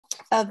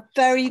A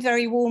very,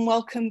 very warm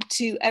welcome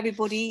to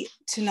everybody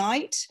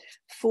tonight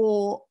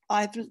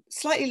I've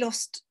slightly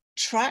lost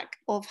track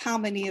of how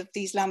many of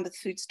these Lambeth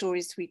Food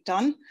Stories we've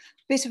done.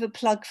 Bit of a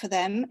plug for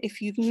them. If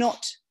you've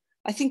not,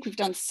 I think we've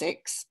done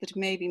 6, but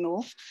maybe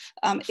more.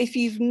 If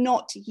you've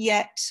not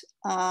yet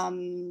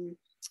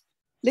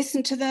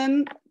listened to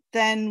them,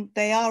 then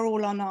they are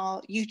all on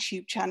our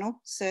YouTube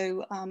channel.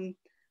 So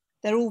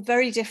they're all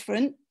very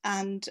different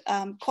and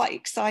quite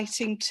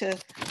exciting to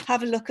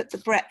have a look at the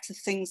breadth of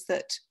things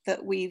that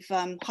we've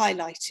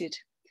highlighted.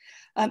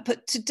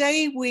 But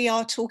today we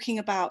are talking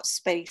about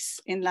space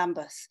in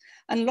Lambeth,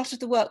 and a lot of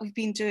the work we've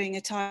been doing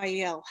at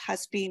IEL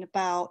has been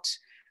about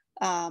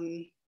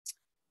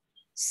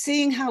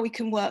seeing how we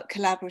can work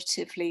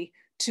collaboratively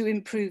to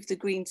improve the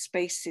green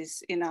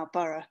spaces in our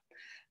borough.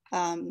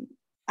 And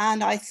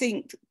I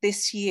think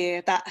this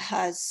year that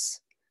has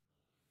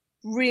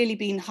really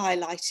been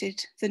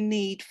highlighted, the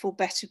need for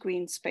better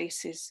green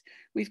spaces.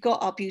 We've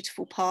got our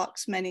beautiful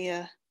parks, many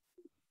are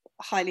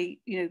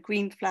highly,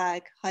 green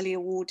flag, highly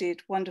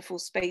awarded, wonderful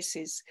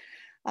spaces.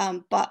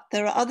 But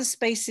there are other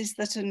spaces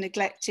that are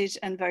neglected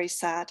and very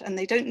sad, and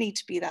they don't need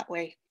to be that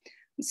way.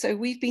 And so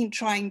we've been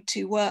trying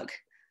to work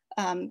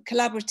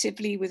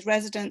collaboratively with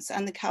residents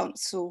and the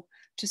council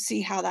to see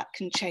how that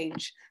can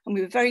change. And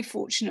we were very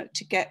fortunate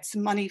to get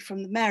some money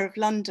from the Mayor of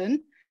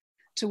London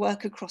to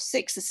work across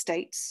 6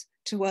 estates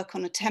to work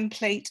on a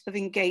template of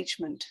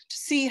engagement to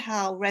see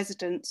how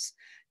residents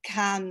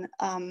can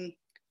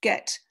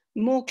get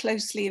more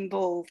closely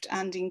involved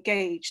and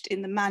engaged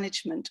in the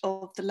management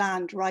of the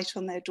land right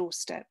on their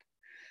doorstep.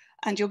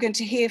 And you're going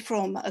to hear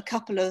from a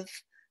couple of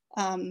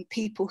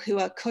people who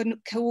are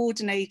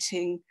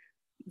coordinating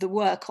the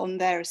work on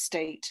their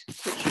estate,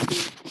 which will be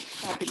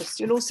fabulous.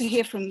 You'll also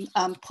hear from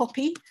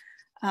Poppy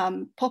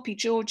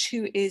George,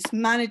 who is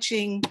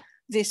managing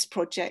this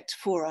project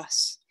for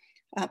us.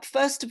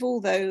 First of all,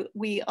 though,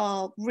 we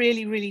are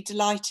really, really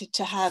delighted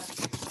to have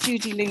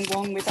Judy Ling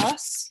Wong with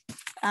us.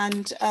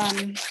 And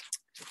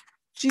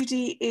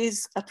Judy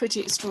is a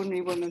pretty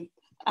extraordinary woman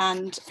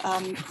and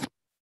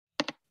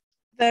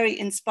very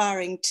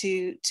inspiring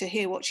to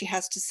hear what she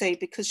has to say,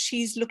 because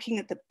she's looking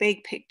at the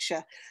big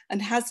picture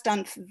and has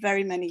done for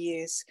very many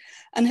years,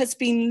 and has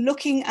been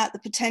looking at the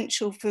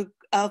potential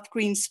of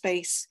green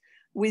space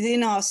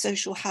within our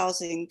social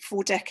housing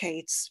for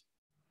decades.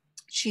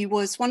 She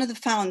was one of the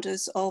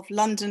founders of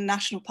London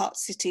National Park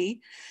City,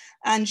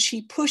 and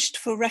she pushed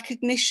for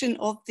recognition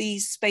of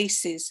these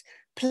spaces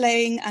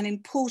playing an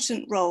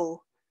important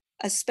role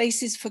as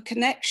spaces for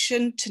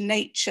connection to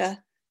nature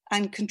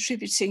and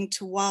contributing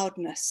to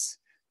wildness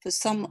for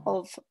some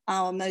of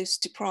our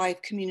most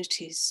deprived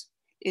communities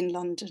in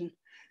London.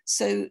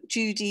 So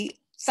Judy,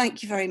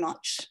 thank you very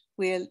much.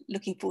 We're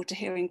looking forward to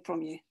hearing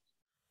from you.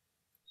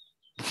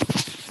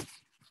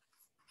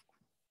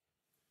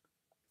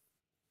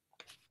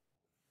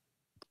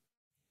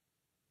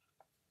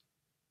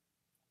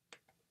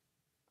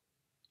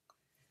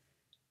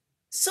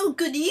 So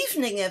good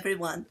evening,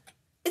 everyone.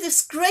 It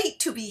is great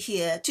to be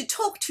here to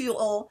talk to you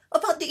all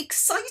about the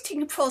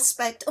exciting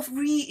prospect of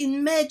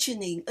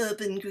reimagining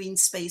urban green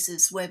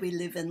spaces where we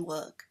live and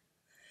work.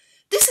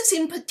 This is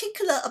in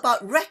particular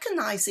about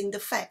recognizing the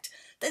fact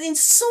that in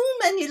so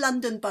many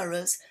London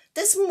boroughs,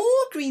 there's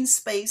more green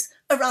space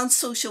around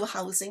social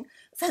housing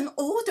than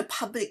all the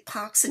public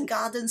parks and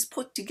gardens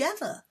put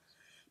together.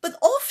 But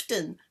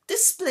often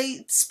this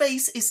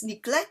space is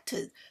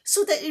neglected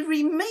so that it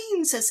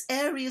remains as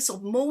areas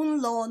of mown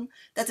lawn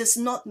that is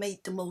not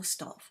made the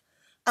most of.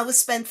 I will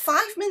spend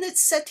 5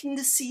 minutes setting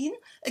the scene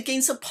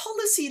against a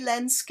policy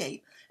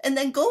landscape and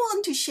then go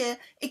on to share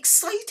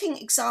exciting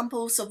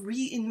examples of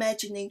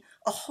reimagining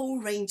a whole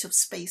range of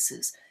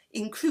spaces,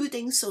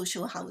 including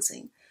social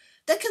housing,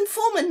 that can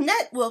form a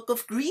network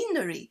of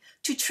greenery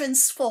to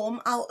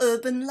transform our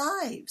urban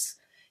lives.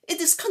 It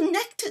is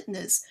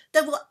connectedness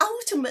that will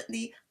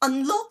ultimately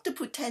unlock the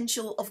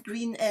potential of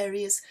green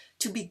areas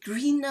to be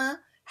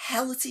greener,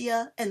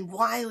 healthier, and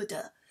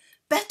wilder,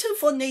 better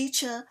for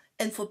nature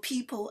and for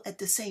people at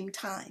the same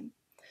time.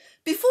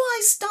 Before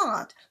I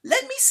start,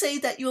 let me say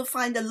that you'll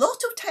find a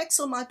lot of text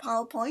on my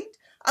PowerPoint.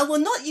 I will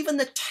not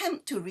even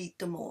attempt to read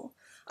them all.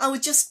 I will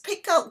just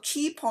pick out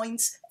key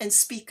points and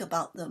speak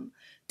about them.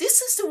 This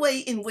is the way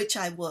in which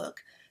I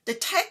work. The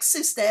text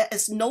is there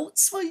as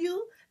notes for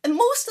you, and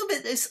most of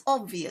it is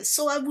obvious,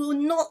 so I will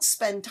not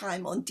spend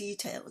time on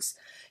details.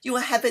 You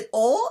will have it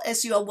all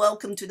as you are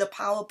welcome to the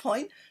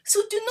PowerPoint, so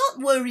do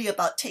not worry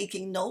about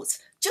taking notes.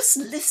 Just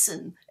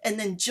listen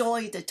and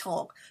enjoy the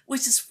talk,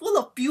 which is full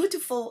of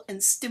beautiful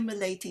and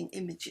stimulating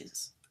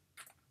images.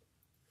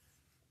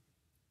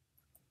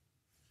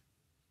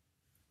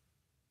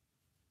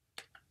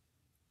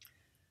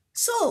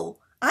 So,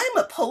 I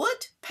am a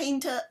poet,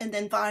 painter, and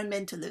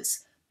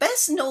environmentalist,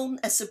 best known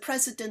as the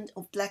president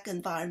of Black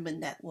Environment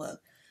Network.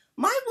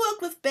 My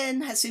work with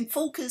Ben has been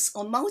focused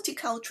on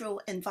multicultural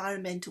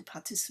environmental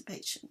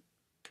participation.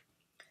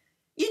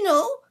 You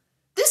know,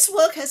 this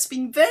work has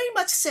been very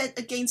much set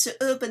against the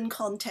urban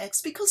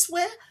context because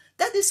where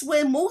That is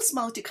where most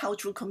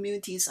multicultural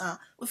communities are,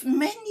 with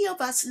many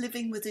of us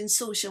living within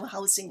social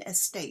housing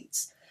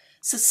estates.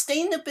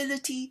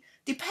 Sustainability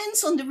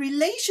depends on the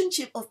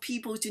relationship of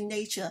people to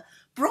nature,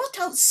 brought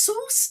out so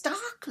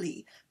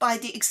starkly by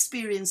the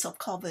experience of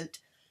COVID,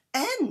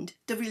 and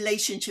the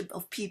relationship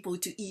of people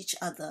to each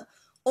other,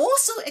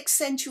 also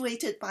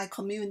accentuated by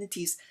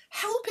communities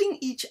helping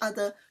each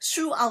other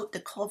throughout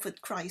the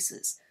COVID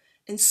crisis.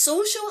 In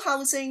social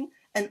housing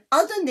and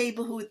other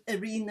neighborhood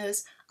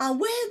arenas are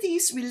where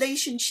these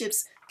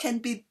relationships can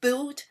be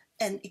built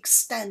and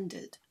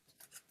extended.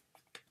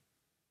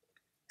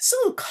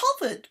 So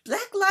COVID,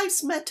 Black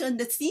Lives Matter, and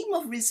the theme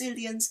of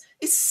resilience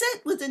is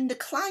set within the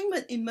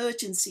climate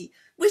emergency,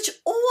 which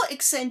all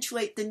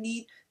accentuate the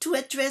need to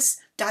address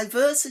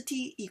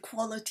diversity,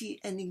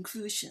 equality, and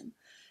inclusion.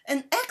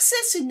 And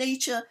access to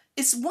nature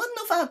is one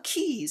of our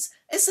keys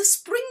as a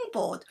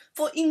springboard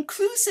for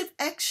inclusive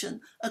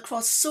action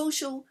across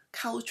social,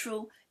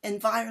 cultural,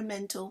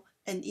 environmental,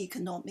 and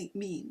economic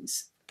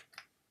means.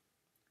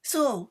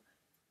 So,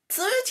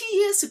 30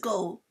 years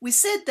ago, we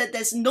said that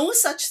there's no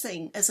such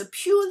thing as a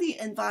purely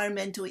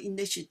environmental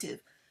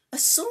initiative. A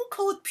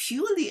so-called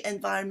purely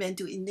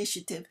environmental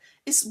initiative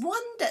is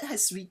one that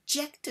has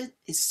rejected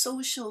its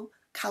social,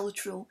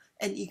 cultural,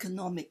 and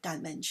economic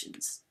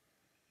dimensions.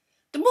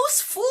 The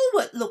most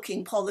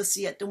forward-looking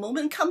policy at the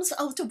moment comes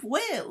out of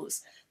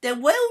Wales, their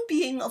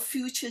Well-being of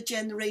Future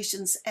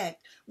Generations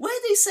Act, where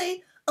they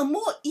say a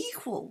more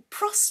equal,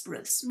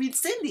 prosperous,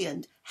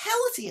 resilient,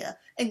 healthier,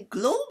 and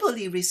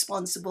globally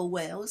responsible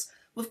Wales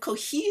with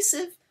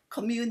cohesive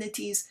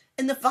communities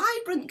and a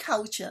vibrant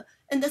culture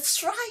and a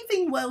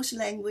thriving Welsh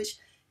language,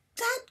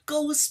 that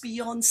goes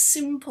beyond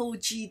simple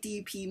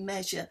GDP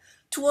measure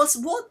towards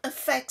what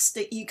affects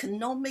the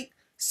economic,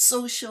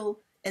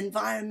 social,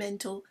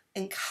 environmental,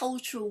 and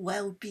cultural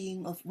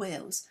well-being of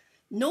Wales.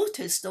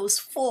 Notice those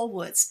four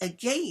words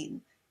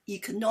again: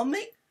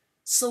 economic,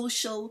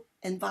 social,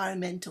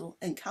 environmental,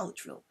 and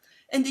cultural.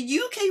 And the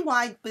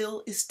UK-wide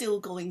bill is still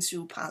going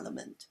through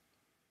Parliament.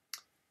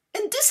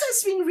 And this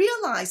has been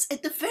realized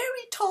at the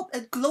very top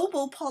at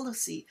global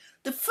policy.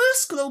 The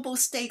first Global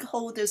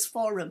Stakeholders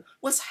Forum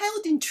was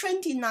held in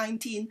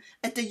 2019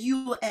 at the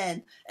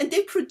UN, and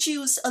they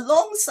produced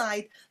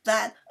alongside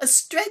that a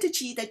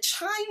strategy that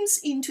chimes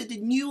into the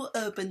new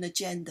urban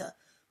agenda,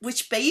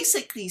 which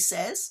basically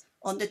says,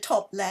 on the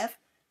top left,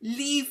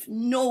 leave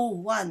no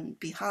one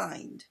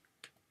behind.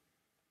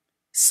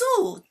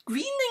 So,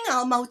 greening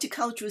our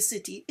multicultural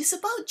city is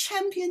about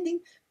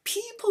championing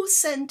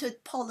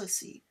people-centered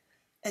policy,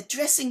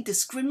 addressing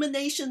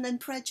discrimination and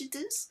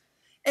prejudice,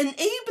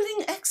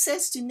 enabling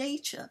access to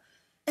nature,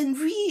 and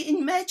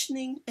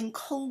reimagining and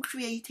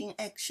co-creating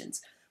actions.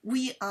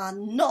 We are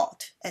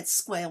not at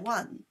square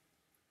one.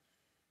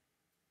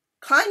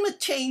 Climate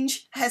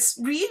change has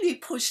really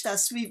pushed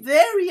us to be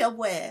very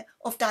aware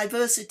of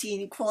diversity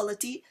and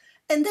equality,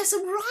 and there's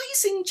a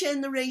rising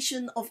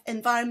generation of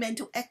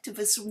environmental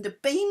activists from the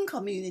BAME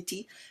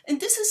community, and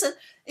this is an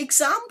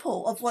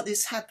example of what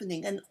is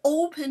happening, an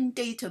open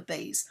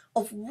database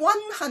of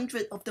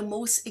 100 of the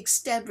most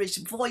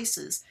established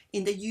voices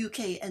in the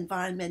UK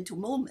environmental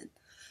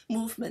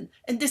movement,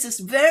 and this is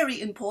very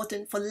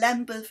important for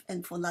Lambeth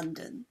and for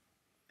London.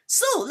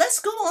 So let's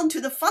go on to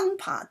the fun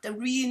part, the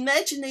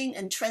reimagining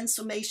and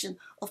transformation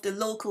of the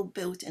local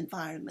built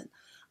environment,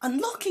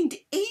 unlocking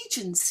the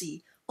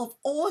agency of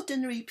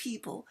ordinary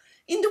people.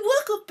 In the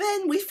work of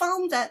Ben, we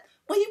found that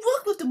when you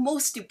work with the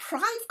most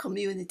deprived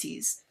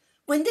communities,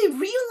 when they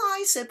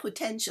realize their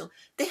potential,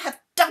 they have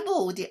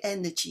double the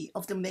energy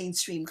of the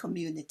mainstream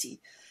community.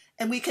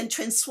 And we can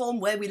transform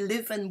where we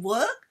live and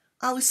work,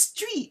 our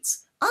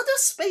streets, other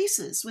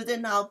spaces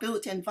within our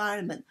built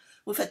environment,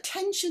 with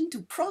attention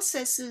to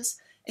processes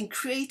and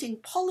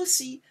creating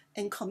policy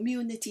and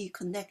community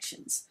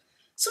connections.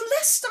 So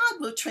let's start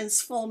with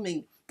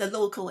transforming the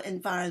local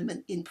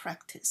environment in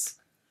practice.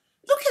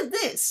 Look at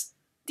this.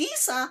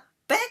 These are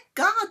back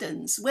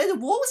gardens where the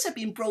walls have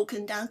been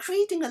broken down,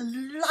 creating a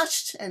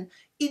lush and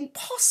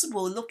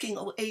impossible looking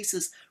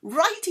oasis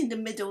right in the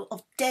middle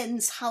of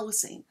dense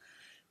housing.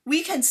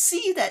 We can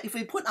see that if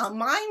we put our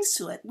minds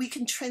to it, we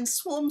can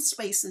transform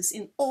spaces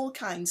in all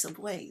kinds of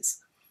ways.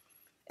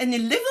 And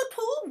in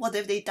Liverpool, what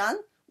have they done?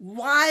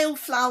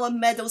 Wildflower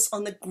meadows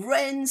on a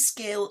grand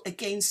scale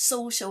against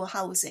social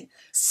housing.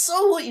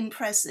 So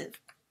impressive.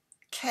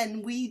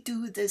 Can we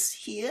do this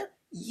here?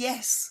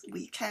 Yes,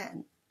 we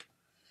can.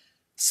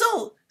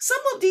 So some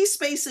of these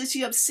spaces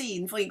you have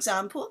seen, for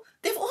example,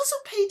 they've also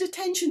paid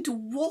attention to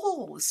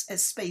walls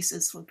as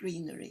spaces for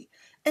greenery.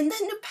 And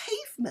then the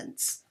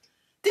pavements.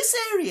 This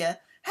area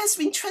has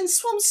been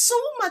transformed so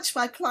much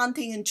by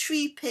planting in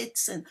tree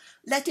pits and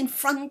letting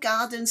front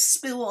gardens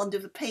spill onto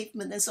the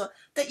pavement and so on,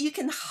 that you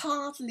can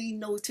hardly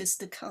notice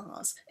the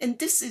cars. And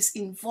this is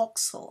in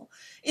Vauxhall.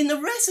 In a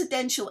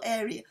residential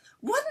area,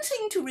 one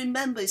thing to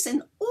remember is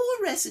in all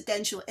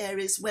residential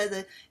areas,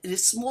 whether it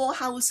is small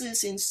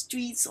houses in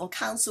streets or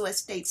council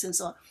estates and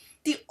so on,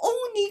 the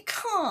owner only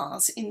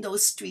cars in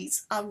those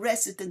streets are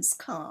residents'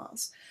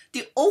 cars.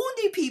 The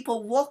only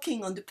people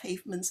walking on the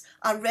pavements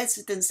are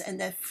residents and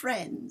their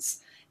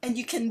friends. And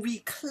you can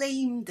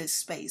reclaim this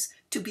space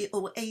to be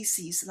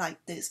oases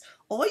like this.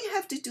 All you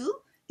have to do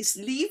is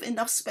leave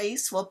enough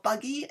space for a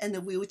buggy and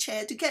a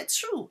wheelchair to get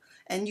through,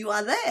 and you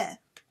are there.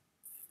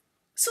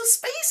 So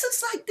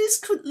spaces like this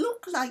could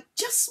look like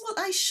just what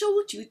I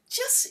showed you.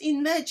 Just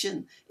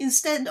imagine,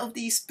 instead of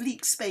these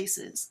bleak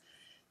spaces,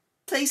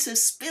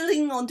 places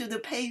spilling onto the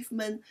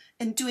pavement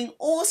and doing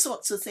all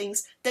sorts of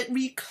things that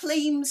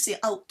reclaims the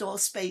outdoor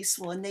space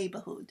for a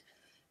neighborhood.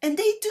 And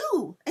they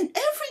do. And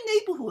every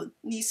neighborhood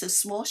needs a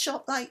small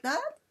shop like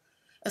that,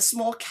 a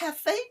small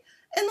cafe.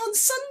 And on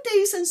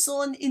Sundays and so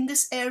on in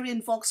this area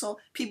in Vauxhall,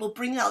 people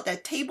bring out their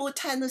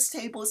tennis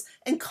tables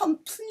and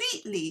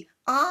completely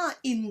are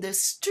in the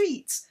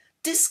streets.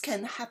 This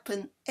can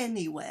happen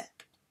anywhere.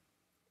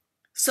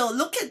 So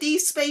look at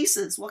these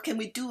spaces. What can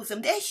we do with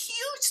them? They're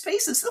huge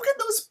spaces. Look at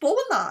those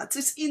bollards.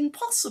 It's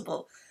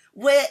impossible.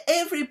 Where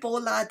every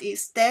bollard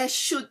is, there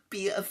should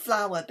be a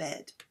flower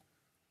bed.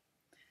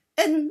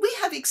 And we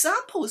have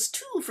examples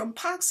too from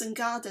parks and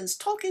gardens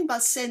talking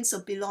about sense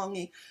of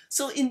belonging.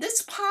 So in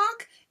this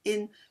park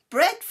in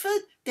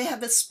Bradford, they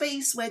have a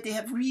space where they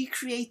have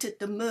recreated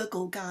the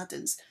Myrtle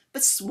Gardens.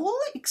 But smaller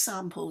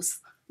examples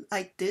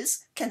like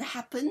this can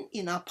happen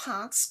in our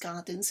parks,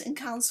 gardens and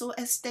council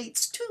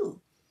estates too.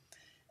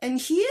 And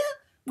here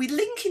we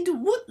link into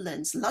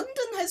woodlands. London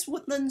has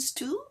woodlands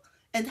too,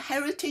 and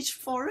heritage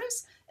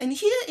forests. And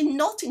here in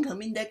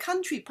Nottingham, in their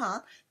country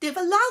park, they've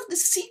allowed the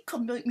Sikh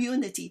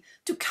community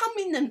to come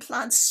in and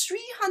plant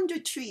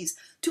 300 trees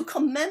to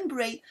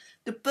commemorate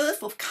the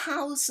birth of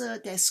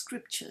Khalsa, their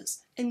scriptures.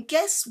 And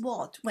guess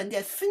what? When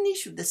they're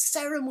finished with the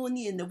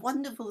ceremony and the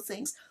wonderful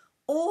things,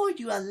 all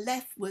you are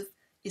left with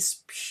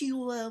is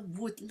pure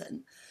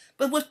woodland,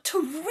 but with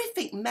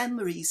terrific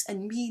memories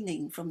and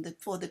meaning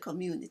for the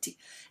community.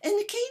 And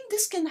again,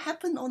 this can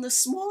happen on a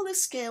smaller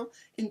scale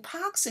in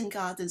parks and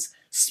gardens,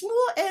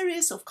 small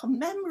areas of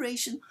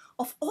commemoration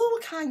of all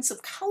kinds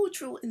of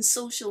cultural and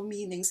social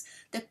meanings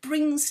that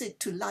brings it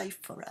to life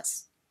for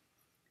us.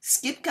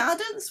 Skip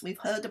gardens, we've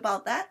heard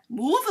about that,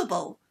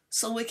 movable,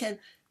 so we can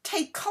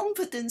take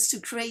confidence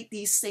to create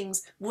these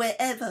things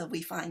wherever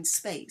we find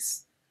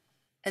space.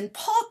 And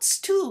pots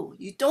too,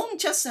 you don't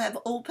just have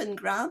open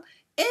ground,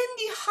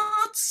 any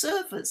hard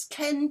surface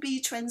can be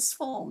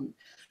transformed.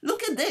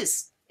 Look at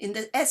this in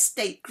the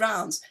estate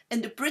grounds,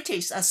 and the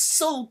British are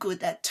so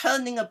good at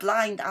turning a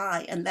blind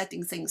eye and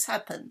letting things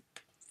happen.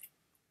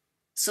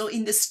 So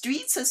in the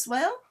streets as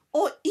well,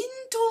 or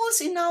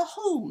indoors in our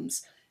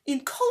homes.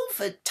 In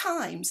COVID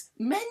times,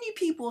 many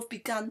people have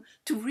begun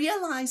to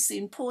realize the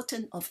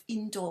importance of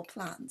indoor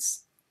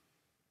plants.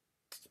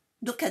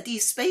 Look at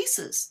these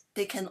spaces.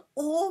 They can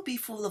all be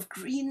full of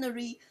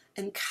greenery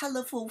and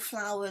colorful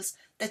flowers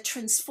that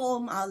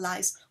transform our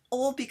lives,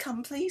 all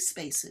become play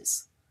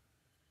spaces.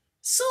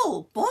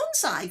 So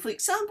bonsai, for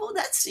example,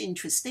 that's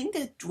interesting.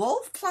 They're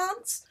dwarf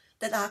plants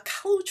that are a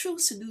cultural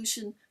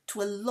solution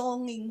to a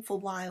longing for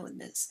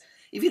wildness.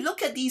 If you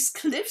look at these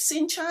cliffs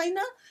in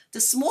China,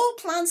 the small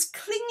plants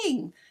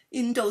clinging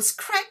in those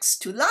cracks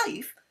to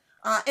life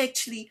are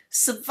actually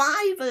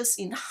survivors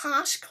in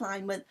harsh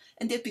climate,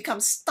 and they've become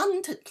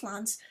stunted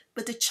plants.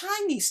 But the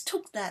Chinese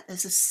took that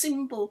as a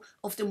symbol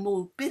of the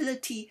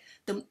mobility,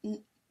 the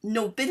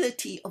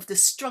nobility of the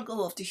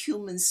struggle of the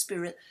human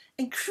spirit,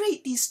 and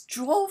create these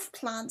dwarf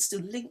plants to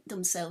link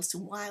themselves to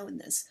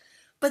wildness.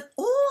 But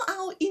all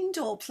our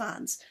indoor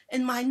plants,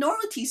 and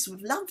minorities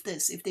would love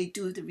this if they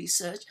do the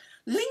research,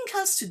 link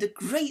us to the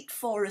great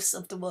forests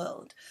of the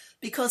world,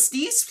 because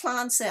these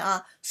plants that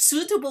are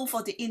suitable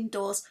for the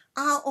indoors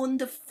are on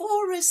the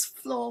forest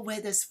floor where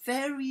there's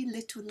very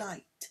little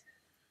light.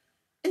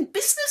 And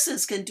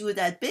businesses can do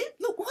that bit.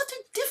 Look, what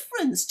a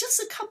difference. Just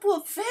a couple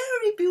of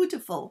very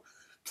beautiful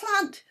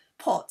plant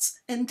pots,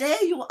 and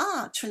there you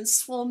are,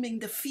 transforming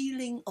the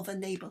feeling of a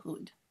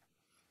neighborhood.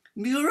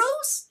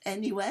 Murals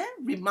anywhere,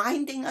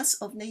 reminding us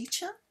of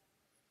nature.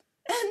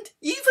 And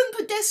even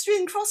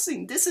pedestrian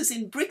crossing, this is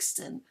in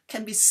Brixton,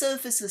 can be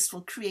surfaces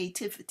for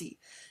creativity.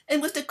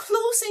 And with the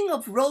closing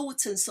of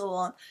roads and so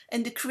on,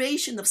 and the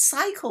creation of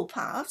cycle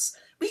paths,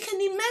 we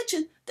can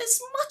imagine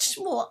there's much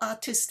more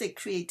artistic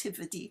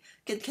creativity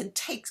can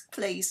take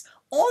place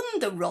on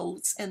the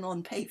roads and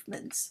on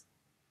pavements.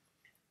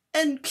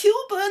 And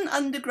Kilburn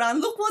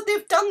Underground, look what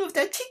they've done with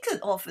their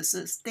ticket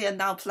offices. They are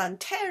now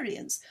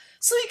plantarians.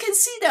 So you can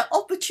see there are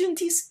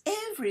opportunities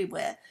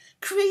everywhere,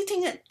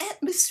 creating an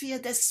atmosphere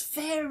that's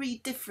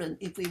very different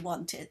if we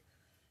want it.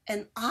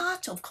 And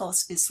art, of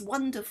course, is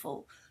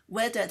wonderful,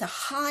 whether at a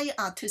high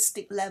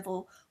artistic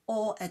level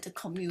or at a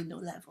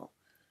communal level.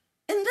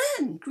 And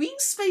then green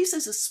space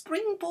is a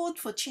springboard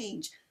for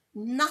change.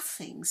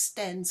 Nothing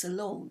stands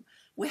alone.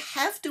 We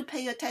have to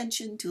pay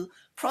attention to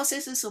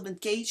processes of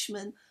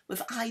engagement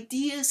with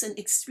ideas and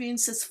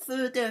experiences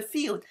further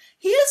afield.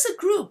 Here's a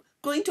group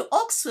going to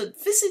Oxford,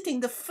 visiting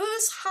the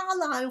first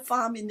halal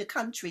farm in the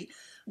country,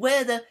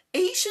 where the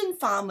Asian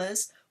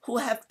farmers who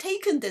have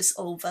taken this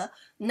over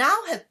now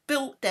have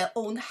built their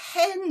own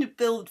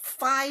hand-built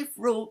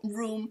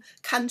 5-room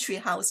country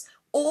house,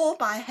 all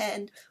by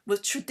hand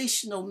with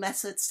traditional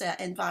methods that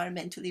are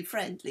environmentally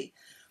friendly.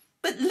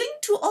 But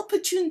linked to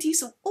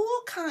opportunities of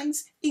all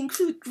kinds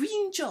include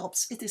green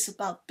jobs. It is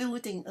about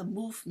building a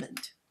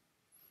movement.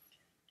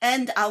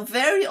 And our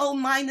very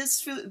own Miners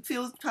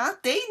Field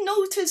Park, they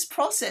notice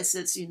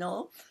processes,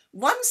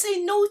 Once they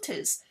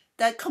noticed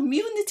that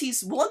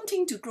communities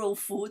wanting to grow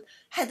food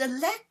had a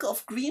lack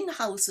of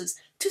greenhouses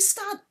to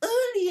start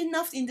early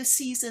enough in the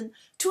season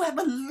to have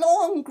a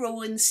long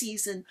growing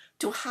season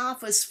to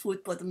harvest food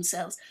for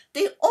themselves,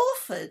 they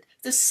offered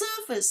the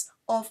service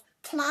of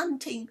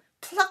planting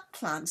plug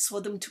plants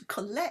for them to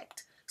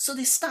collect. So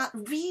they start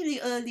really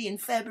early in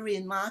February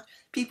and March.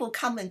 People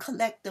come and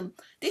collect them.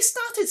 They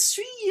started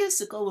 3 years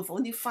ago with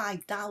only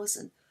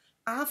 5,000.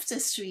 After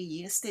 3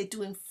 years, they're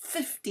doing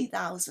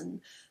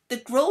 50,000. The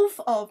growth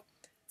of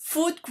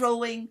food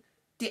growing,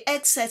 the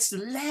access to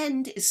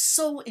land is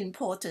so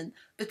important.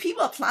 But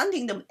people are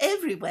planting them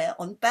everywhere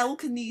on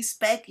balconies,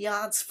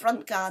 backyards,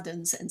 front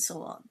gardens, and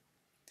so on.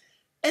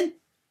 And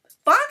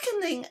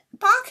Barking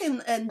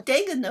and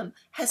Dagenham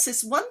has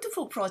this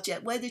wonderful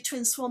project where they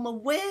transform a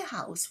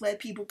warehouse where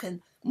people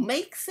can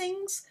make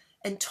things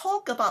and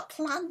talk about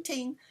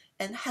planting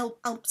and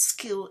help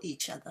upskill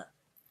each other.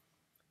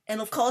 And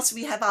of course,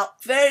 we have our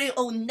very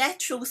own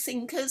natural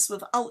thinkers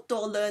with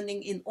outdoor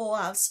learning in all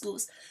our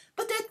schools.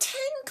 But there are 10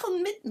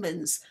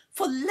 commitments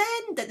for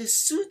land that is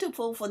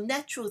suitable for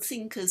natural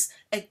thinkers'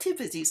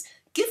 activities.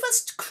 Give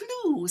us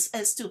clues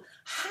as to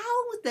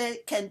how there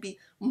can be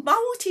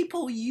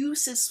multiple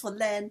uses for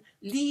land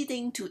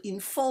leading to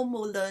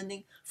informal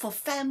learning for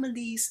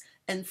families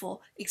and for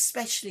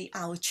especially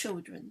our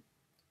children.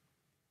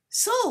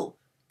 So,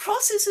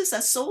 processes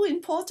are so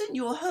important.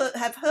 You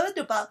have heard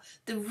about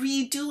the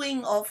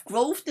redoing of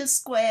Grosvenor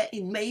Square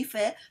in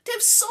Mayfair. They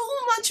have so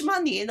much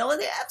money,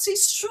 they actually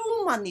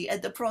threw money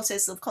at the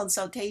process of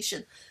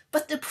consultation.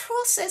 But the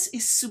process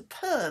is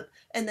superb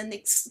and an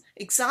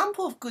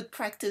example of good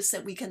practice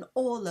that we can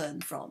all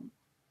learn from.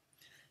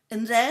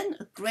 And then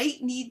a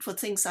great need for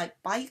things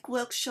like bike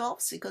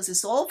workshops, because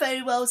it's all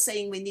very well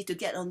saying we need to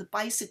get on the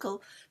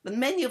bicycle, but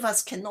many of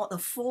us cannot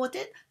afford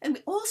it, and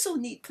we also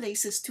need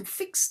places to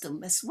fix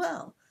them as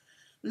well.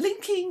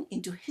 Linking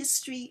into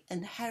history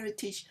and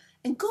heritage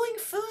and going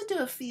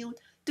further afield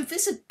to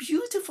visit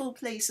beautiful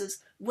places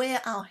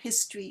where our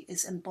history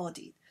is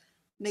embodied.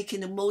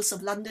 Making the most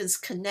of London's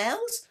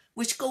canals,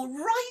 which go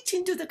right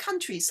into the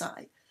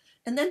countryside.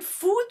 And then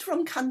food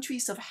from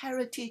countries of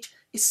heritage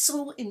is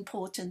so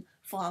important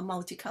for our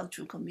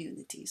multicultural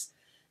communities.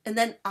 And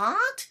then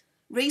art,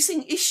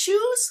 raising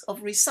issues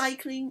of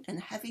recycling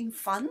and having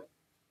fun.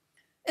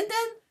 And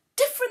then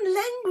different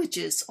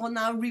languages on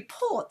our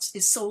reports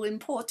is so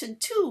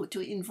important too, to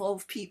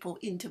involve people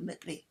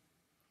intimately.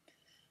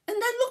 And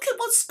then look at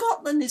what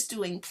Scotland is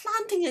doing,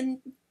 planting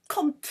a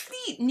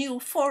complete new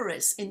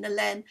forest in the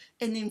land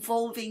and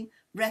involving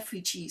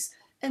refugees.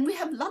 And we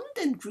have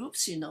London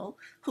groups,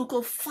 who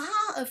go far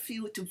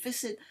afield to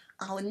visit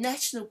our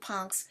national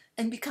parks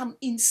and become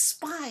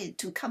inspired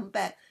to come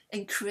back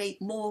and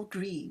create more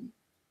green.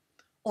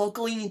 Or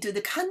going into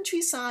the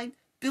countryside,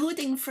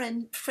 building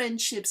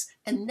friendships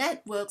and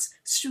networks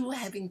through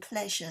having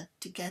pleasure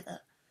together.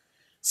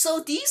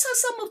 So these are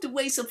some of the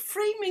ways of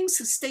framing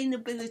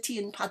sustainability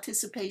and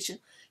participation,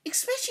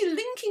 especially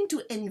linking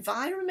to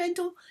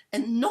environmental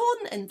and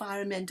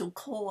non-environmental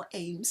core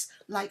aims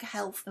like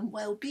health and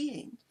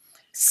well-being.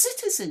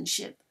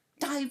 Citizenship,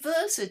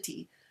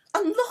 diversity,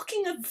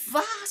 unlocking a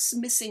vast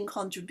missing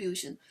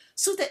contribution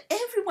so that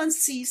everyone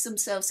sees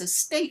themselves as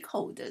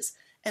stakeholders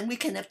and we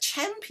can have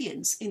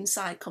champions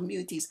inside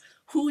communities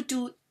who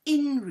do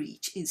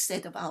in-reach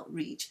instead of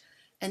outreach.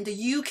 And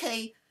the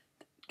UK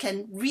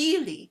can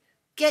really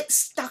get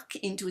stuck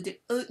into the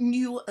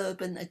new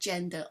urban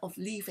agenda of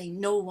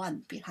leaving no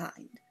one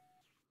behind.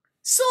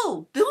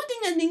 So, building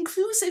an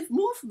inclusive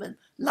movement,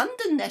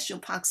 London National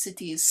Park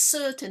City is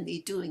certainly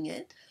doing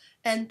it.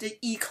 And the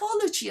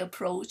ecology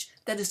approach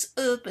that is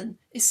urban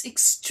is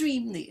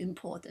extremely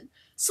important.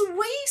 So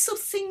ways of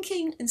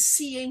thinking and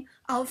seeing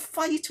are of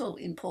vital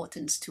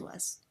importance to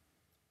us.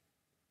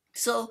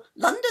 So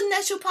London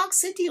National Park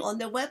City on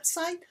their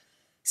website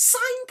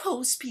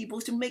signposts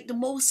people to make the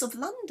most of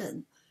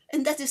London.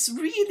 And that is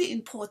really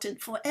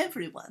important for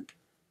everyone.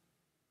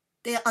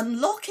 They are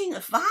unlocking a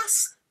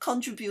vast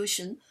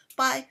contribution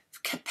by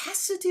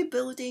capacity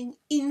building,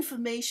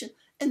 information,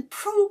 and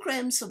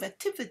programs of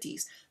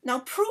activities. Now,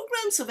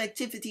 programs of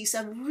activities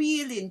are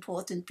really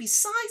important.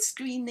 Besides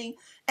screening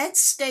at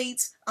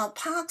states, our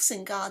parks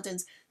and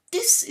gardens,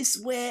 this is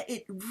where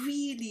it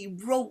really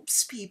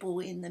ropes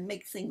people in and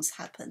make things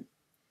happen.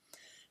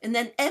 And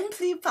then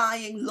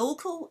amplifying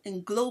local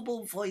and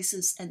global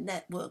voices and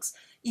networks,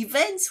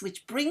 events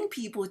which bring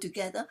people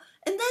together.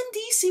 And then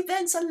these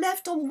events are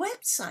left on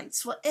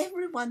websites for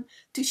everyone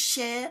to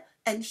share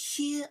and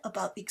hear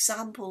about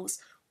examples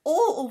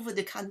all over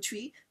the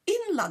country,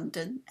 in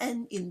London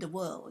and in the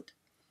world.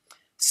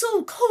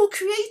 So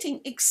co-creating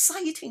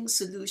exciting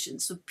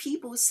solutions for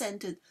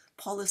people-centered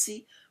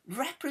policy,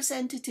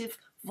 representative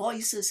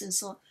voices and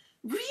so on,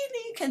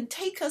 really can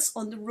take us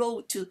on the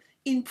road to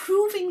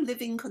improving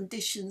living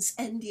conditions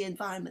and the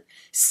environment,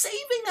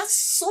 saving us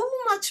so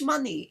much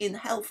money in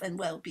health and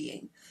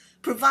well-being,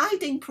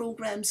 providing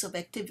programs of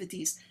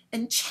activities,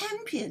 and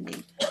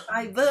championing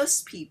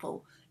diverse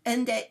people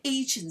and their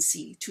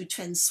agency to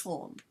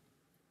transform.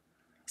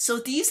 So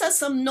these are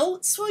some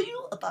notes for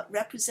you about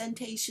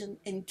representation,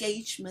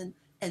 engagement,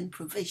 and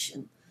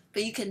provision,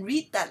 but you can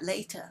read that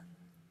later.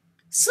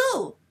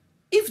 So,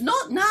 if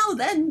not now,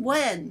 then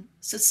when?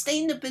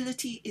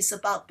 Sustainability is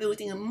about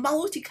building a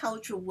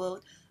multicultural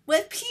world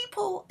where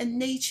people and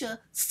nature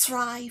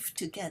thrive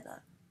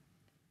together.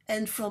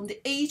 And from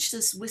the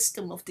ageless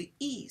wisdom of the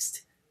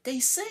East, they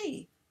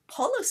say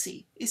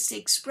policy is the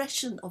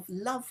expression of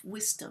love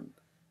wisdom,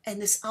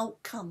 and its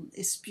outcome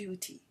is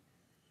beauty.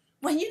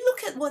 When you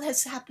look at what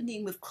is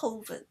happening with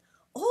COVID,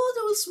 all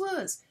those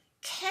words,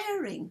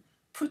 caring,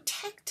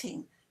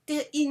 protecting,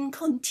 they're in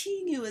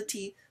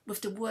continuity with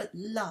the word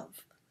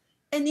love.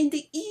 And in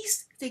the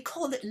East, they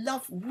call it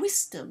love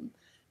wisdom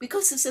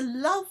because it's a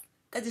love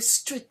that is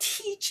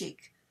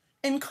strategic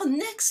and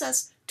connects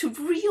us to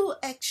real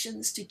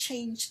actions to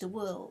change the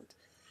world.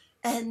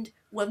 And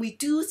when we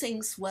do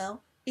things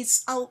well,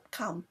 its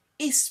outcome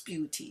is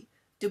beauty,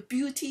 the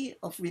beauty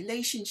of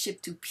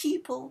relationship to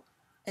people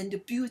and the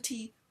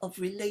beauty of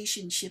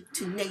relationship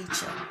to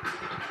nature,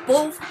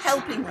 both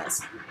helping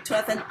us to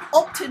have an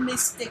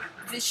optimistic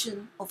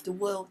vision of the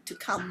world to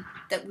come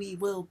that we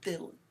will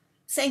build.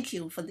 Thank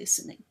you for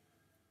listening.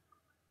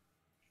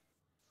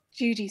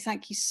 Judy,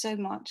 thank you so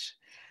much.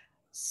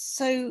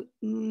 So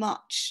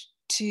much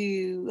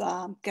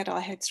to get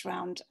our heads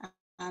around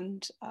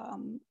and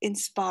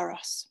inspire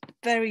us.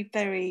 Very,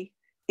 very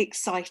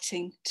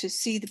exciting to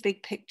see the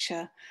big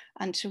picture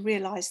and to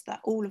realise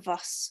that all of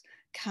us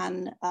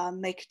can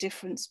make a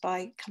difference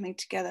by coming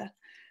together.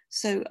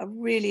 So I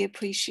really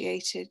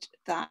appreciated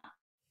that,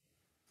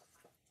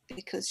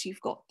 because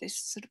you've got this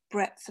sort of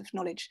breadth of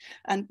knowledge.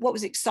 And what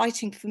was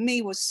exciting for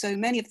me was so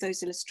many of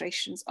those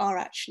illustrations are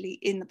actually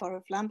in the Borough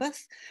of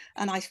Lambeth.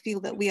 And I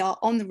feel that we are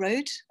on the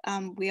road,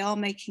 we are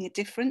making a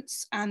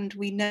difference, and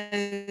we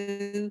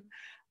know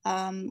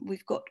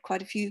we've got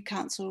quite a few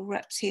council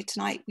reps here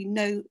tonight. We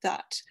know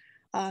that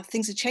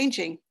things are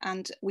changing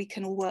and we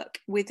can all work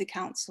with the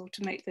council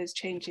to make those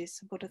changes.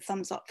 I've got a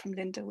thumbs up from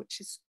Linda, which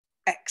is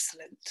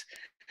excellent.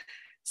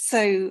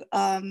 So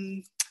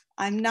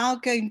I'm now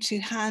going to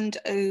hand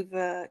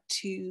over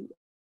to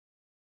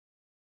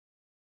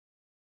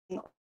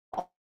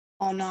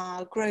on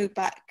our Grow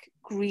Back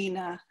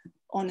Greener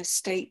on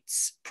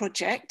Estates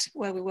project,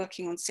 where we're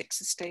working on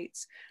 6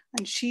 estates.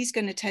 And she's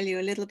going to tell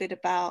you a little bit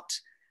about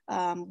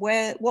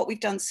what we've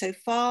done so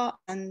far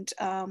and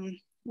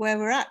where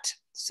we're at.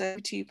 So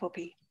to you,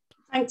 Poppy.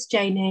 Thanks,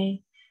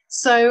 Janie.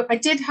 So I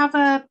did have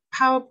a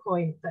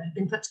PowerPoint that had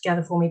been put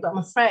together for me, but I'm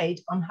afraid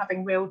I'm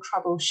having real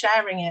trouble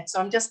sharing it. So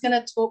I'm just going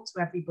to talk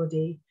to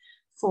everybody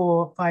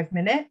for 5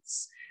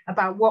 minutes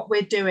about what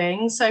we're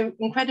doing. So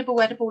Incredible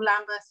Edible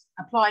Lambeth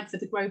applied for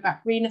the Grow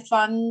Back Greener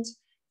Fund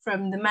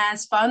from the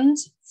Mayor's Fund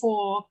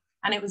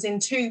and it was in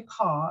 2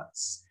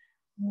 parts.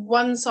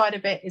 One side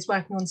of it is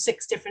working on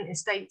 6 different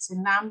estates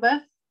in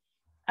Lambeth,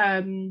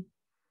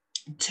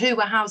 2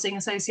 a housing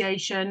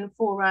association,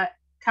 4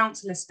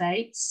 council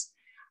estates.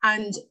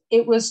 And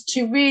it was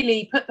to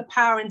really put the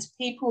power into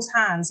people's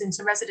hands,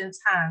 into residents'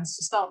 hands,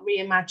 to start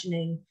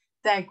reimagining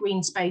their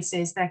green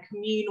spaces, their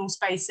communal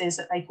spaces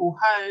that they call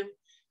home,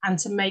 and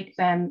to make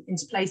them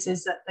into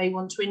places that they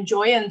want to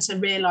enjoy and to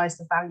realise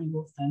the value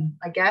of them,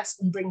 I guess,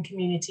 and bring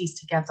communities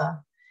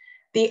together.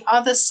 The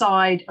other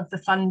side of the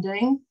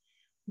funding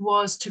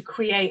was to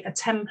create a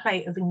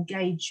template of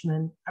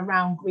engagement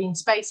around green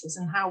spaces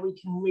and how we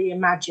can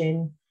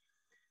reimagine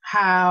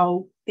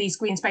how these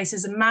green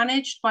spaces are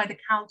managed by the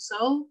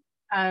council,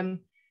 and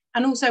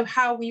also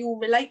how we all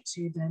relate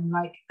to them.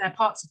 Like, they're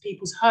parts of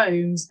people's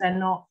homes, they're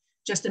not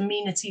just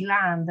amenity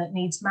land that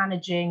needs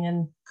managing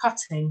and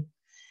cutting,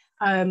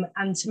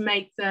 and to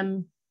make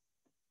them,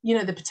 you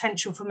know, the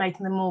potential for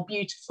making them more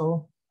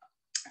beautiful.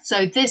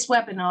 So this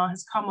webinar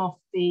has come off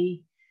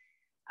the,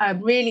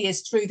 really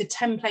is through the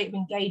template of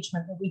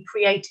engagement that we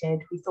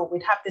created. We thought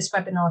we'd have this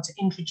webinar to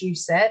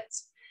introduce it.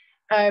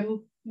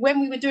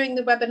 When we were doing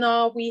the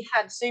webinar, we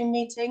had Zoom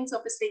meetings.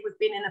 Obviously, we've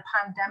been in a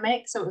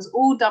pandemic, so it was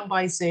all done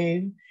by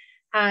Zoom.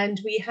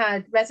 And we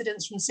had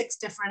residents from 6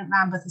 different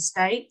Lambeth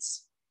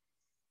estates.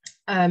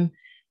 And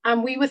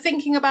we were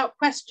thinking about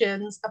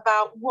questions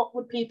about what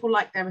would people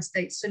like their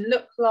estates to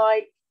look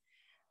like,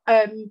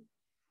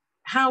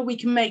 how we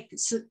can make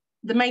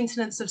the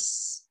maintenance of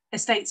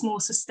estates more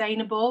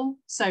sustainable.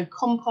 So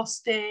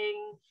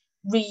composting,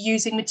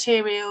 reusing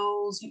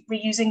materials,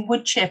 reusing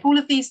wood chip, all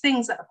of these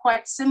things that are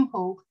quite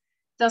simple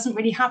doesn't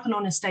really happen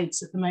on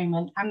estates at the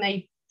moment, and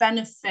they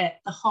benefit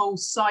the whole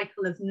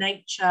cycle of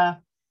nature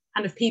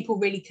and of people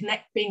really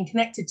being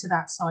connected to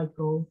that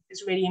cycle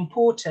is really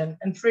important.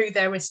 And through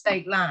their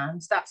estate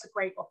lands, that's a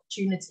great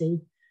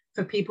opportunity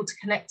for people to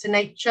connect to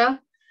nature.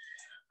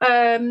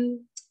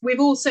 We've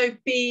also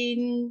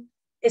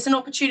it's an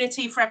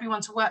opportunity for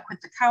everyone to work with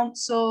the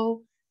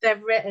council.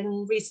 They've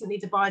written recently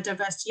the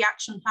biodiversity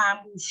action plan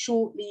will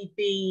shortly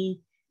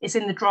it's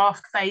in the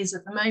draft phase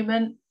at the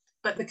moment,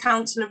 but the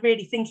council are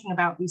really thinking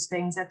about these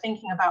things. They're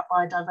thinking about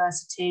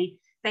biodiversity.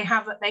 They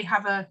have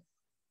a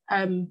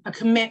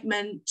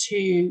commitment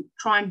to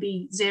try and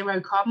be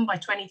zero carbon by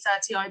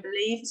 2030, I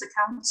believe, as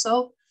a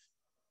council.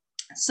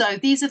 So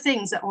these are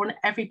things that are on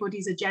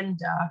everybody's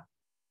agenda.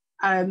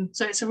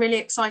 So it's a really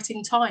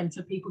exciting time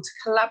for people to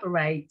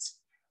collaborate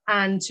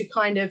and to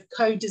kind of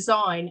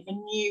co-design a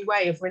new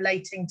way of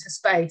relating to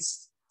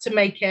space to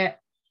make it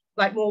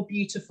like more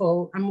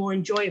beautiful and more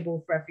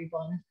enjoyable for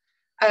everyone.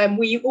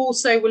 We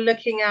also were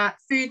looking at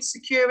food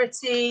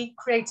security,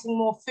 creating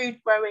more food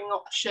growing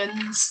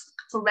options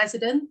for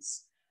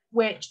residents,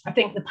 which I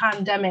think the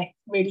pandemic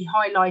really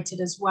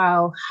highlighted as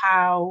well,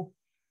 how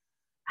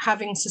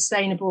having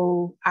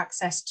sustainable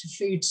access to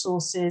food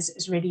sources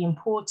is really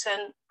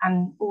important,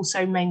 and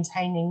also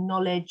maintaining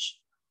knowledge.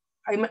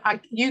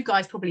 You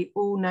guys probably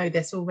all know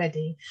this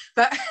already,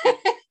 but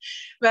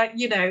but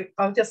you know,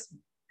 I'll just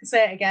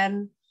say it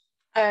again.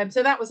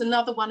 So that was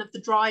another one of the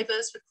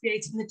drivers for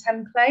creating the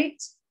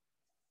template.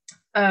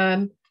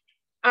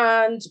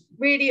 And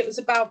really it was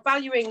about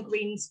valuing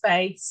green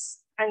space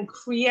and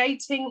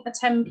creating a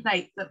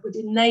template that would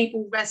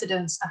enable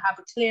residents to have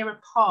a clearer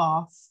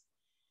path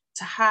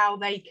to how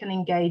they can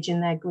engage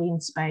in their green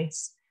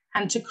space,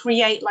 and to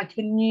create like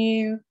a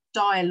new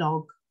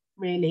dialogue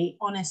really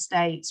on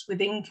estates,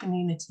 within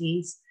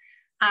communities,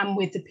 and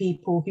with the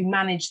people who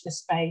manage the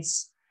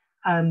space,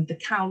 the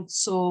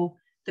council,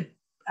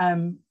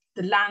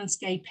 the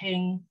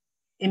landscaping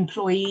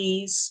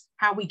employees,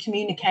 how we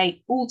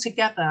communicate all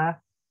together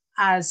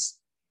as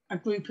a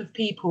group of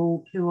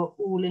people who are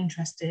all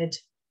interested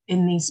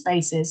in these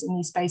spaces, and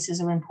these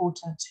spaces are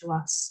important to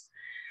us.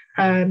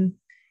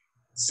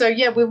 So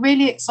yeah, we're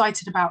really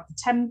excited about the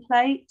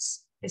templates.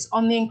 It's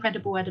on the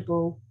Incredible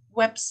Edible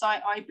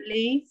website, I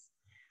believe,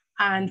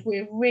 and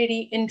we're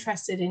really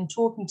interested in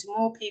talking to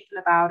more people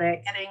about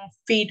it, getting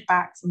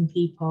feedback from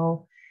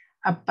people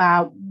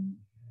about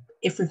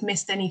if we've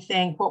missed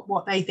anything,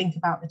 what they think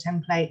about the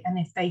template, and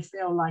if they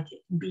feel like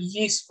it can be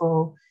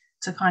useful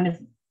to kind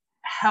of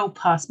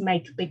help us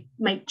make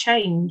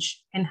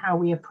change in how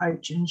we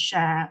approach and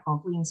share our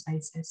green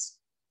spaces.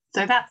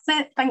 So that's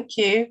it, thank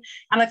you.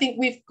 And I think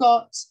we've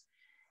got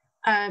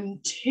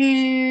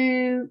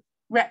 2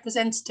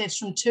 representatives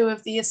from 2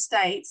 of the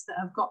estates that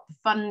have got the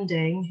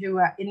funding, who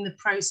are in the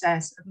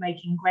process of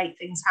making great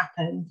things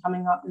happen,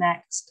 coming up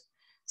next.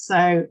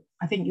 So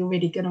I think you're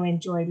really going to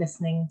enjoy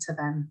listening to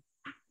them.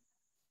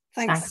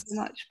 Thanks so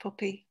much,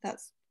 Poppy.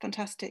 That's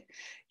fantastic.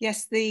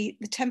 Yes, the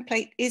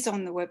template is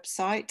on the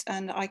website,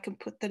 and I can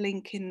put the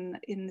link in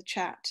the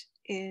chat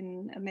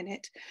in a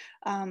minute.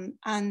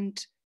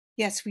 And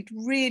yes, we'd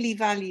really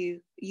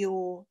value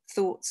your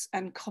thoughts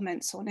and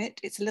comments on it.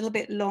 It's a little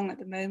bit long at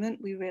the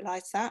moment, we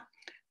realise that,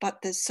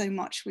 but there's so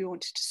much we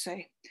wanted to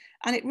say.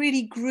 And it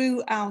really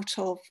grew out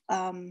of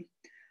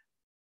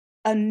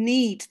a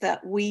need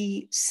that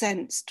we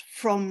sensed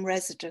from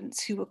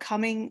residents who were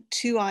coming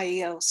to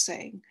IEL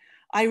saying,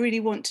 I really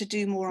want to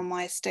do more on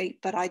my estate,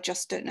 but I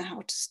just don't know how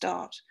to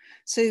start.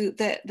 So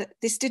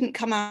this didn't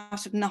come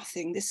out of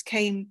nothing. This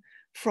came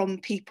from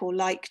people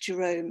like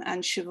Jerome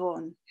and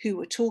Siobhan, who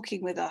were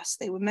talking with us.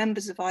 They were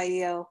members of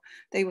IEL.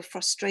 They were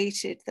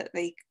frustrated that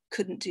they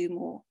couldn't do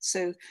more.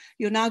 So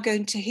you're now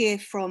going to hear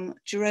from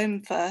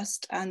Jerome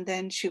first, and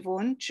then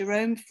Siobhan.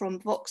 Jerome from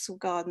Vauxhall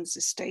Gardens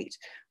Estate.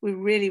 We're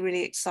really,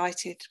 really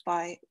excited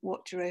by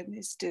what Jerome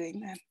is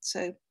doing there.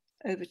 So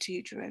over to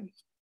you, Jerome.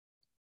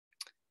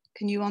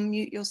 Can you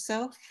unmute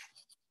yourself?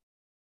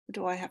 Or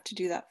do I have to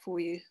do that for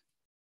you?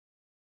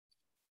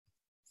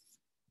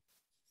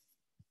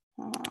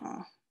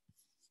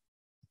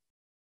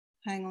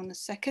 Hang on a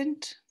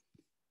second.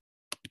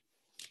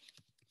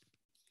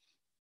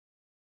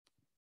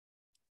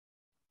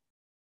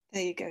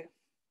 There you go.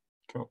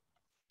 Cool.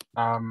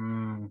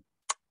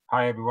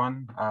 Hi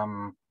everyone.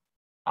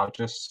 I'd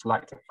just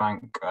like to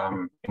thank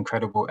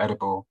Incredible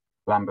Edible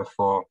Lambeth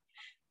for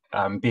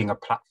being a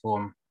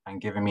platform and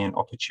giving me an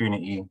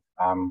opportunity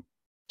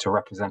to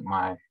represent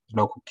my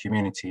local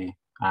community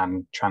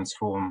and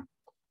transform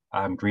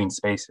green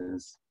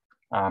spaces.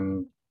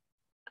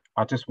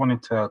 I just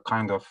wanted to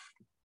kind of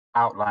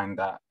outline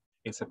that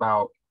it's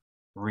about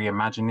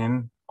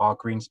reimagining our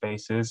green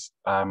spaces.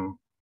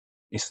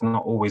 It's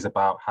not always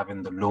about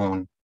having the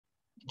lawn,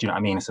 do you know what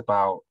I mean? It's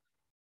about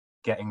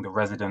getting the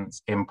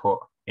residents' input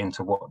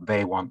into what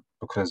they want,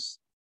 because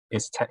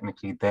it's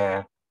technically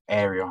their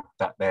area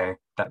that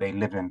they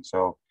live in.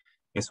 So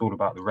it's all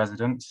about the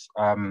residents.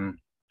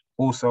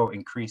 Also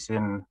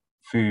increasing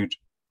food,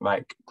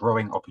 like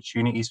growing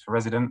opportunities for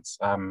residents.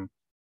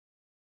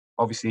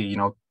 Obviously, you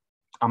know,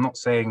 I'm not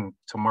saying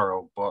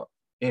tomorrow, but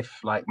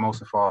if like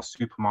most of our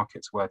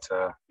supermarkets were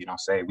to, you know,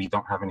 say we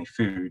don't have any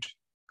food,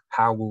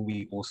 how will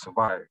we all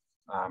survive?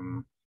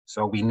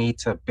 So we need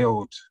to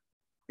build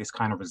this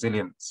kind of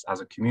resilience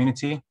as a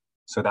community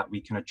so that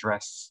we can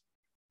address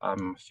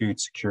food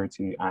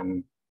security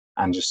and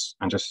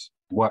just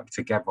work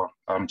together.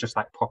 Just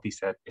like Poppy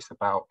said, it's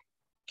about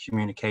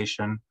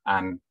communication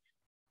and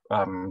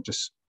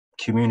just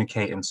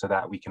communicating so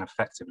that we can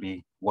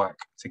effectively work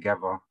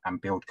together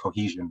and build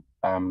cohesion.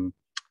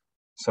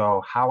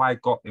 So how I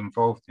got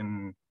involved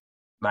in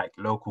like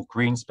local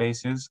green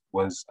spaces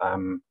was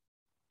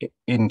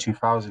in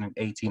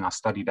 2018, I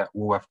studied at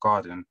Vauxhall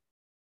Garden,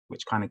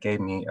 which kind of gave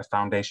me a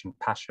foundation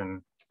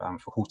passion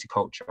for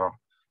horticulture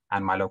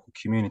and my local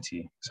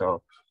community.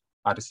 So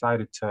I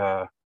decided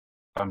to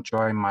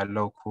join my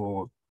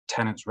local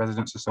tenants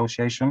residents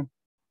association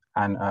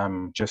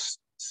and just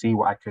see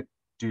what I could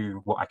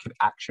do, what I could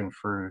action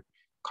through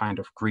kind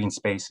of green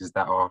spaces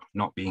that are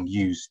not being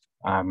used.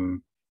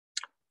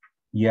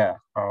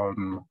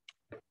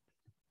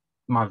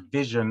 My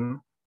vision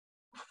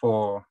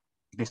for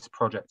this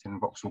project in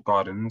Vauxhall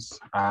Gardens,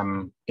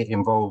 it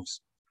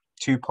involves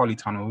 2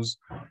 polytunnels.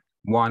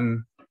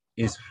 One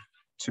is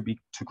to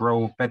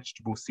grow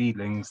vegetable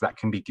seedlings that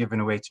can be given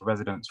away to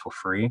residents for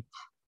free.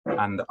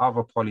 And the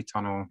other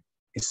polytunnel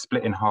is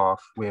split in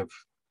half with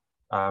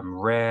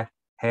rare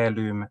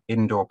heirloom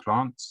indoor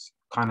plants,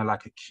 kind of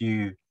like a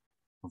queue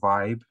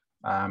vibe.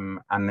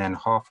 And then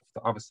half of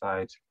the other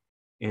side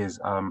is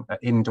an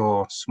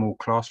indoor small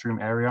classroom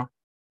area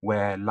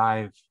where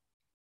live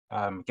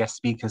guest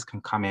speakers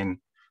can come in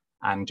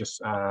and just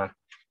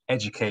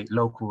educate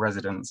local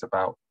residents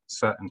about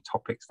certain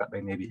topics that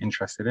they may be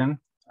interested in.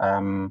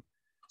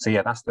 So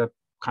yeah, that's the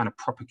kind of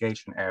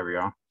propagation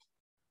area.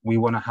 We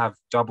want to have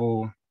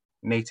double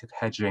native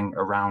hedging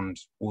around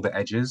all the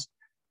edges.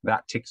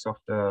 That ticks off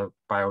the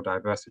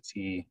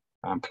biodiversity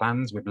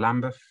plans with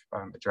Lambeth,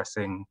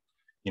 addressing,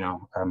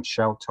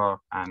 shelter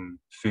and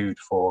food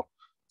for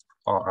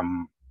our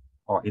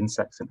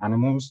insects and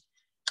animals.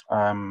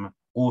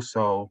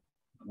 Also,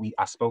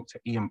 I spoke to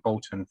Ian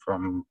Bolton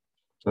from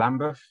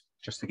Lambeth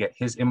just to get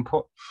his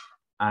input,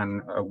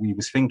 and we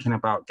was thinking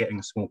about getting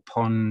a small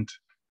pond,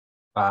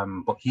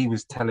 but he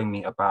was telling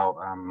me about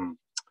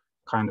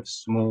kind of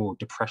small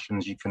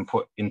depressions you can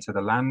put into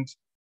the land,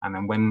 and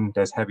then when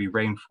there's heavy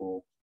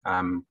rainfall,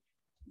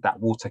 that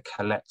water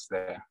collects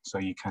there, so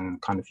you can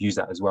kind of use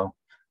that as well.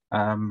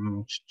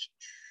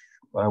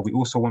 We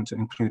also want to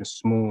include a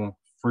small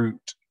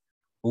fruit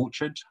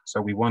orchard,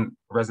 so we want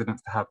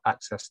residents to have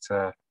access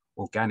to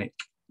organic,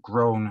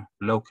 grown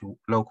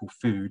local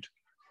food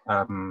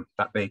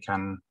that they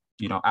can,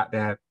 at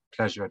their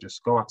pleasure,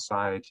 just go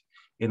outside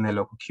in their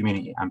local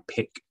community and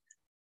pick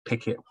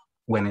it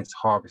when it's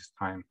harvest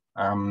time.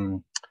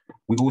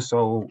 We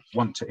also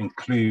want to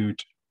include,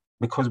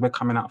 because we're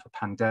coming out of a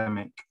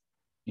pandemic,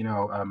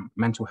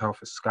 mental health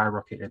has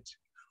skyrocketed.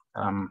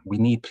 We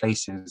need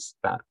places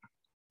that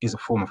is a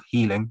form of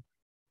healing.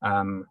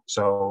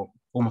 So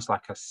almost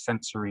like a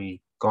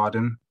sensory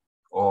garden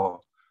or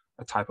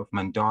a type of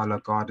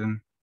mandala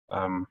garden.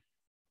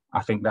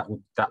 I think that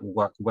will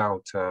work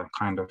well to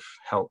kind of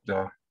help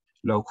the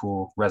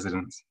local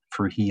residents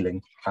through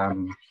healing.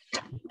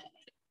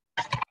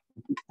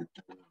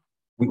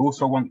 We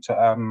also want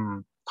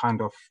to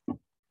kind of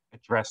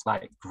address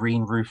like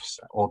green roofs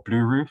or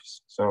blue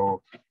roofs.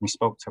 So we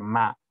spoke to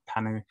Matt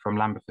Panu from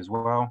Lambeth as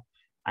well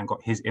and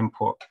got his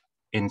input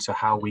into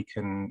how we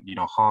can,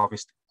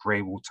 harvest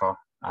grey water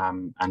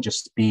and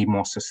just be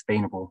more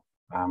sustainable.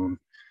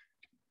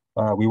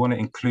 We want to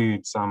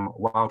include some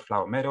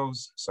wildflower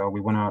meadows. So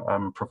we want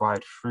to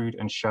provide food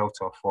and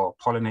shelter for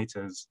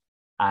pollinators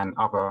and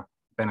other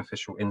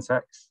beneficial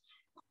insects.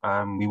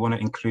 We want to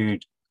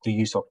include the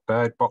use of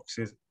bird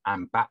boxes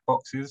and bat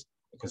boxes,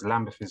 because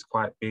Lambeth is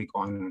quite big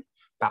on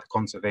bat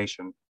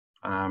conservation.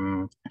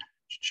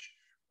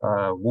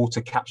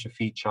 Water capture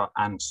feature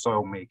and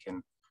soil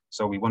making.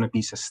 So we want to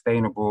be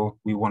sustainable.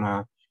 We want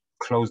to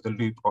close the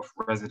loop of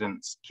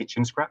residents'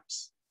 kitchen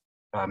scraps.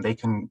 They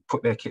can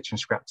put their kitchen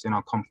scraps in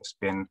our compost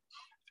bin,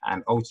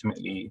 and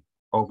ultimately,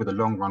 over the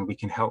long run, we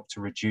can help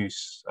to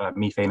reduce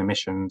methane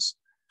emissions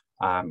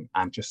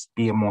and just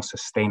be a more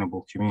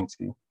sustainable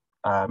community.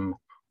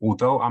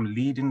 Although I'm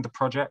leading the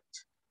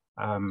project,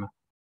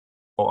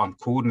 or I'm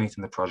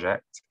coordinating the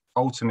project,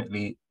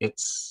 ultimately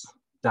it's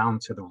down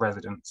to the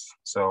residents.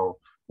 So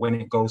when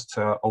it goes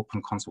to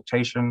open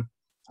consultation,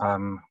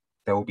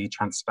 there will be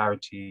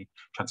transparency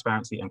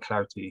and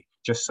clarity,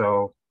 just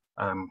so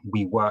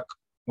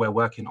we're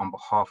working on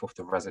behalf of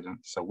the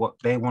residents. So what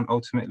they want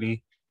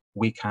ultimately,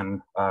 we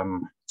can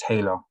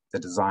tailor the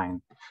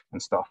design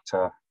and stuff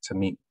to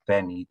meet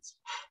their needs.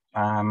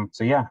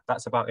 So yeah,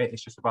 that's about it.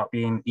 It's just about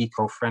being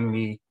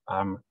eco-friendly,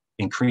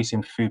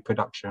 increasing food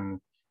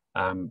production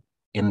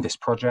in this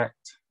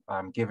project,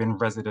 giving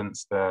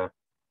residents the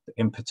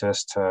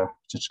impetus to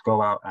just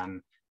go out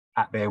and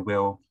at their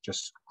will,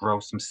 just grow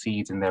some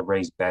seeds in their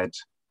raised bed,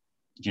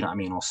 do you know what I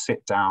mean? Or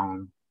sit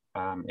down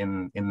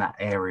in that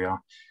area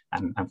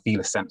and feel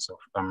a sense of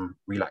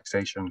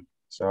relaxation.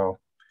 So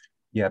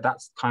yeah,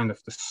 that's kind of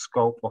the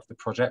scope of the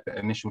project, the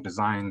initial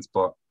designs,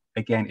 but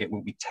again, it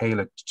will be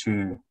tailored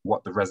to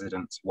what the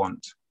residents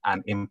want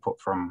and input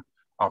from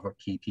other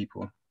key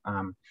people.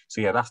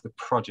 So yeah, that's the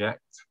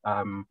project.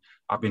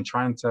 I've been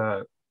trying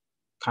to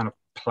kind of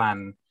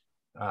plan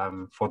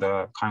for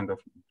the kind of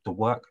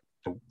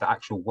the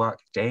actual work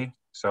day.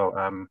 So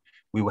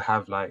we will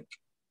have like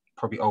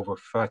probably over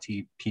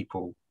 30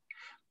 people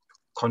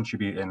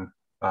contributing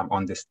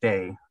on this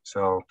day.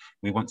 So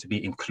we want to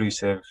be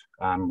inclusive.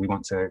 We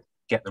want to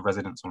get the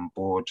residents on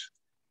board,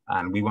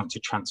 and we want to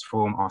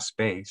transform our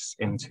space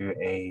into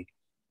a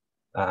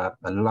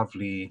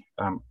lovely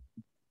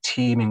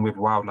teeming with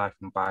wildlife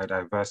and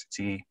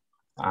biodiversity,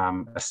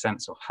 a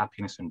sense of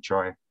happiness and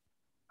joy.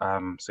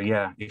 So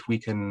yeah, if we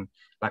can,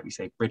 like we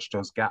say, bridge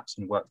those gaps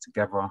and work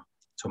together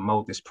to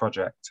mold this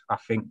project, I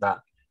think that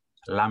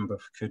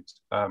Lambeth could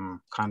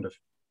kind of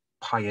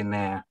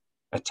pioneer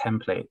a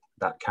template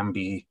that can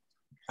be,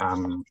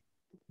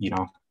 you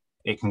know,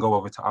 it can go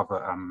over to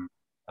other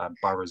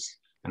boroughs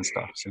and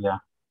stuff. So yeah.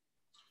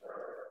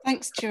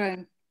 Thanks,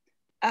 Jerome.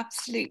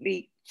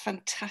 Absolutely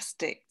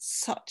fantastic.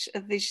 Such a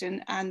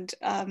vision, and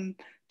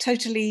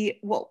totally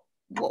what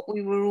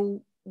we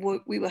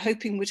were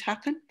hoping would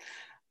happen.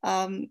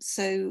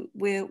 So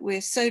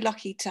we're so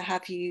lucky to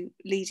have you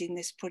leading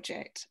this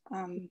project,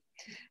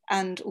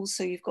 and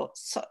also you've got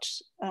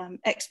such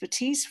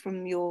expertise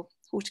from your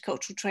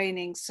horticultural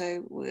training,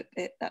 so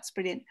that's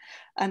brilliant.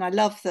 And I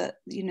love that,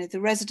 you know,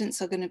 the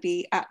residents are going to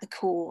be at the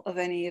core of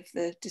any of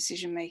the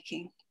decision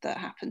making that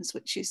happens,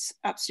 which is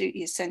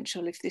absolutely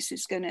essential if this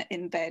is going to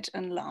embed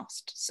and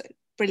last. So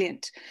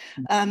brilliant.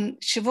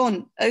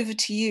 Siobhan, over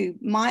to you.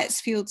 Myatt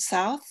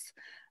South.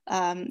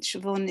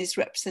 Siobhan is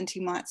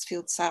representing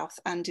Myatt South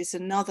and is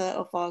another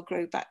of our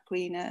Grow Back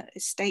Greener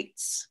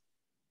estates.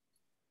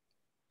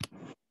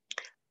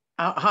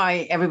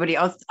 Hi, everybody.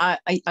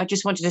 I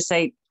just wanted to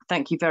say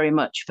thank you very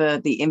much for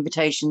the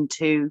invitation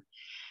to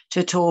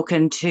talk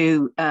and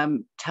to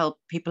tell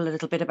people a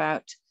little bit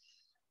about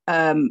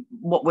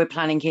what we're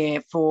planning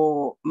here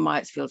for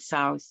Myatt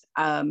South.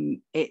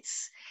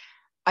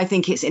 I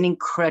think it's an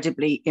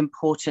incredibly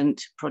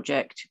important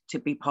project to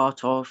be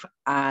part of,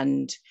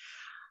 and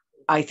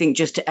I think,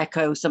 just to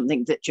echo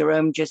something that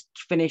Jerome just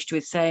finished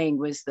with saying,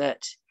 was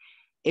that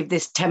if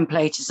this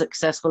template is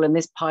successful and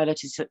this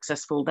pilot is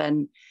successful,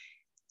 then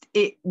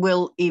it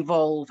will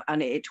evolve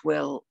and it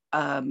will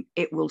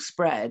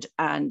spread.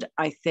 And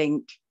I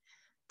think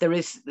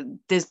there's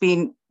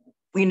been,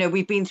 you know,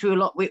 we've been through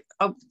a lot with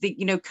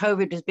you know,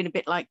 COVID has been a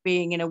bit like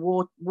being in a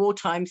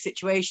wartime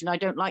situation. I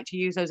don't like to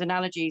use those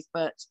analogies,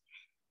 but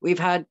we've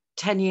had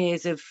 10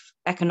 years of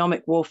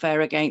economic warfare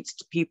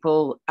against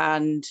people,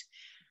 and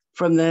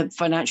from the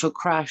financial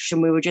crash,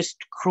 and we were just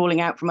crawling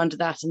out from under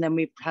that, and then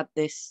we've had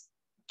this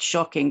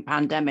shocking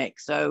pandemic.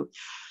 So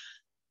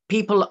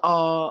people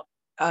are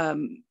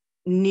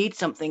need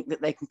something that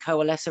they can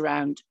coalesce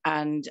around,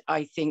 and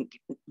I think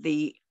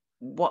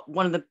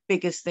one of the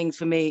biggest things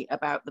for me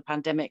about the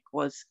pandemic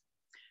was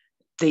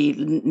the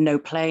no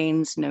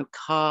planes, no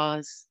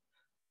cars,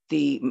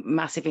 the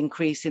massive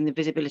increase in the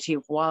visibility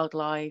of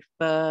wildlife,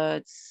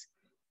 birds.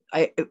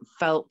 It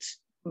felt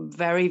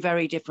very,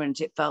 very different.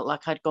 It felt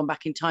like I'd gone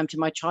back in time to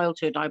my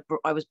childhood.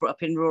 I was brought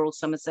up in rural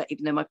Somerset,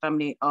 even though my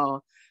family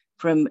are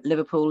from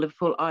Liverpool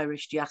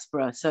Irish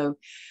diaspora. So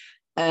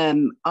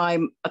I'm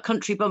a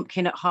country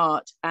bumpkin at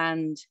heart,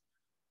 and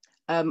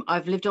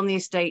I've lived on the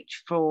estate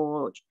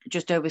for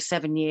just over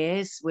 7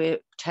 years. We're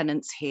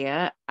tenants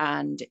here,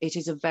 and it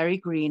is a very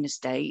green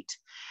estate,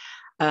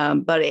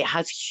 but it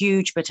has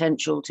huge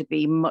potential to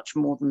be much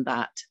more than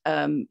that.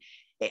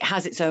 It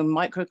has its own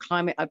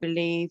microclimate, I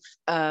believe,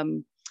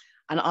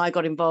 and I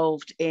got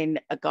involved in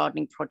a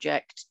gardening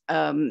project,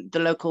 the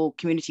local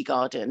community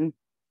garden,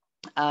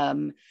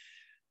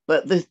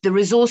 but the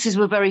resources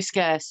were very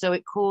scarce, so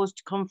it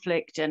caused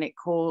conflict, and it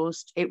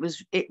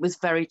was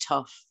very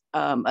tough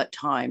at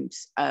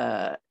times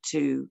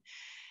to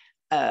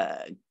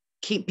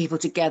keep people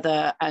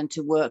together and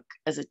to work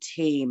as a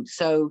team.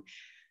 So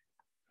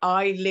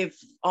I live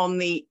on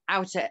the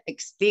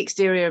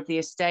exterior of the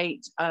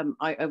estate.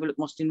 I overlook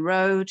Mostyn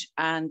Road,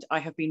 and I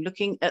have been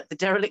looking at the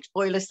derelict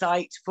boiler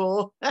site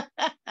for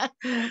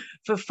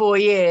 4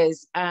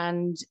 years.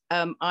 And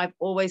I've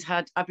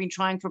been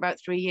trying for about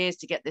 3 years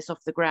to get this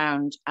off the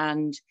ground.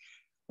 And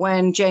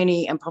when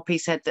Janie and Poppy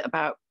said that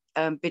about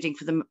bidding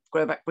for the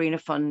Grow Back Greener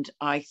Fund,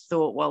 I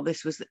thought, well,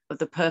 this was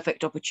the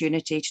perfect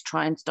opportunity to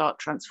try and start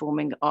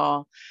transforming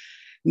our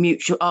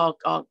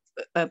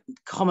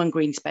common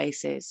green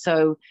spaces.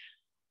 So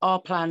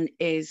our plan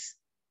is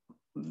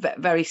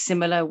very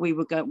similar. We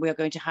are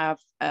going to have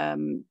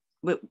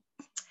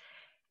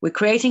we're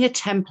creating a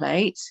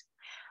template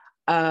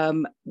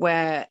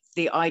where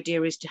the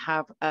idea is to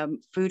have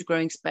food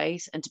growing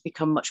space and to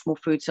become much more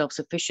food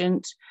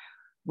self-sufficient.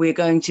 We're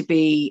going to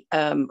be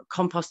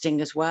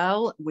composting as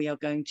well. We are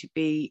going to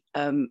be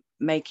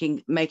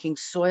making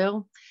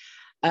soil.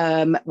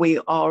 We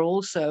are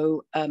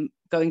also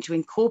going to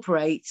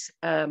incorporate,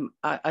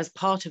 as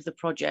part of the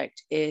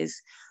project,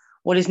 is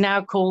what is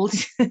now called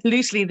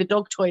loosely the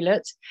dog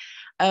toilet,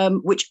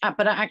 which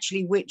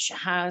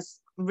has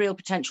real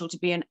potential to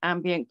be an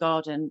ambient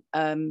garden.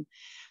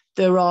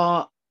 There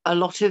are a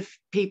lot of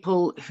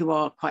people who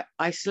are quite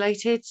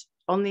isolated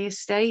on the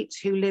estate,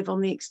 who live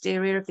on the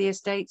exterior of the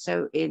estate,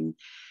 so in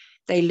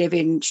They live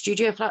in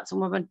studio flats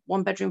and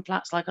one bedroom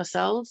flats like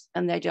ourselves,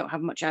 and they don't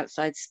have much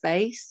outside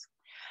space.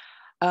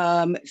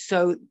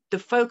 So the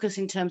focus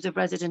in terms of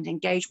resident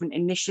engagement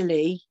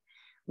initially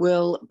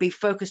will be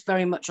focused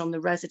very much on the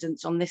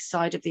residents on this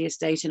side of the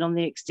estate and on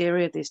the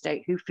exterior of the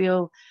estate, who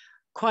feel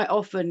quite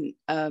often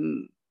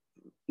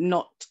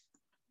not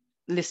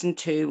listened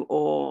to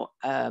or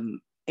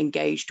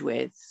engaged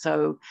with.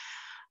 So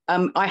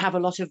I have a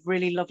lot of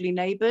really lovely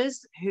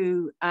neighbours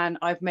and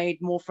I've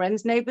made more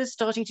friends neighbours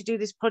starting to do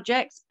this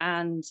project,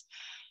 and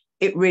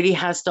it really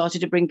has started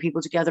to bring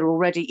people together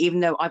already, even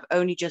though I've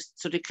only just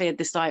sort of cleared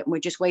the site and we're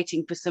just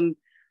waiting for some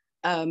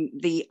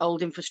the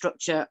old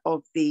infrastructure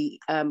of the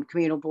old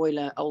communal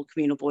boiler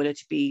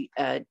to be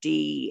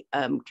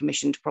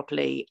decommissioned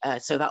properly.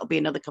 So that'll be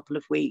another couple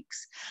of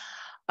weeks.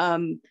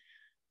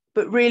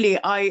 But really,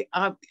 I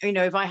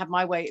if I had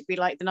my way, it'd be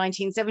like the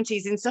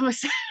 1970s in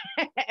Somerset,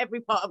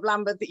 every part of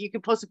Lambeth that you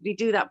could possibly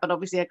do that. But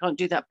obviously I can't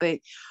do that. But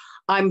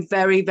I'm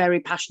very, very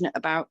passionate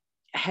about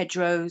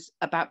hedgerows,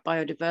 about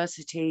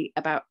biodiversity,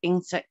 about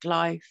insect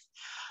life,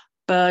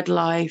 bird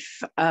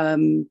life.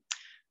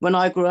 When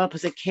I grew up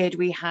as a kid,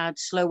 we had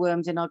slow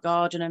worms in our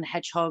garden and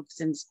hedgehogs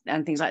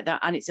and things like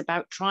that. And it's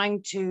about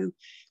trying to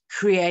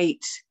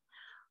create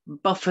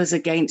buffers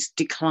against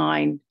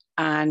decline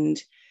and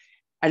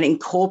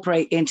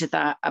incorporate into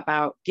that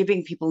about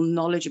giving people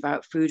knowledge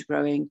about food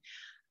growing.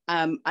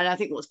 And I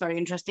think what's very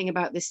interesting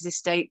about this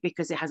estate,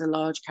 because it has a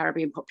large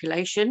Caribbean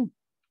population,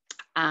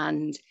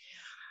 and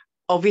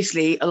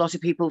obviously a lot of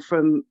people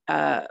from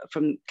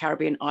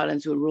Caribbean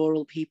islands were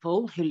rural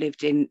people who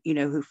lived in,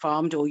 who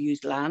farmed or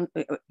used land,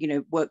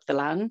 worked the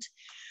land.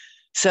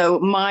 So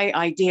my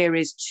idea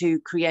is to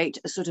create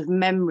a sort of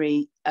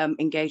memory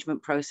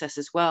engagement process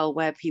as well,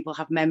 where people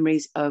have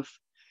memories of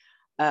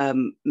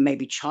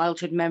maybe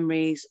childhood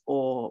memories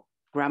or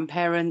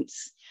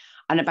grandparents,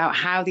 and about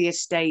how the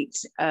estate,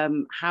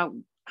 how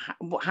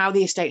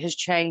the estate has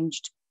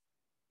changed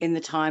in the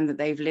time that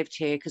they've lived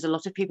here, because a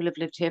lot of people have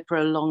lived here for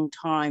a long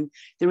time.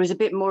 There is a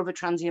bit more of a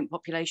transient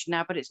population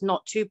now, but it's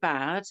not too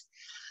bad.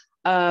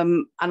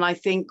 And I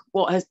think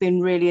what has been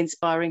really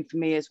inspiring for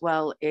me as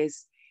well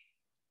is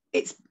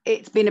it's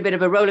been a bit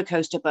of a roller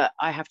coaster, but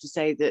I have to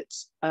say that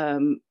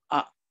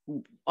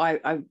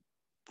I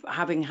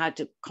having had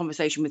a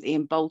conversation with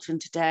Ian Bolton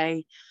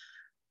today,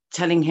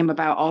 telling him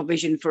about our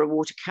vision for a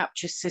water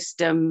capture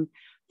system,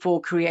 for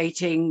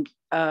creating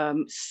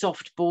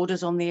soft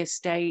borders on the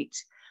estate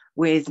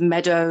with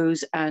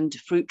meadows and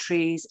fruit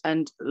trees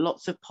and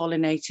lots of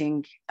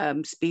pollinating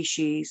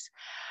species.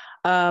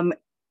 I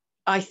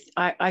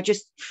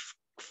just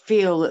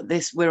feel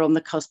that we're on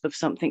the cusp of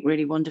something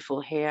really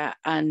wonderful here,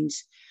 and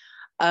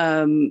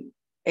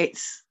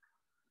it's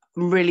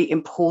really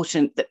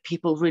important that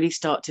people really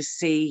start to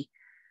see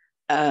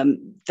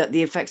that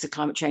the effects of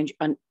climate change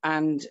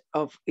and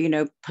of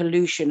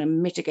pollution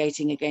and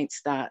mitigating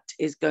against that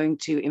is going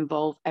to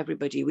involve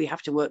everybody. We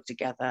have to work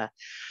together.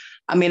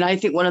 I mean, I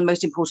think one of the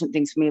most important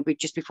things for me,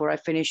 just before I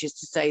finish, is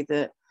to say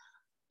that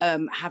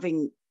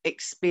having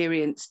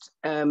experienced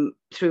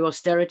through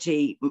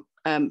austerity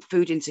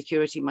food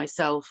insecurity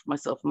myself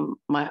and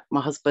my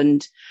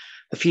husband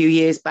a few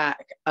years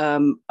back,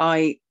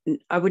 I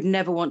would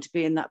never want to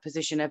be in that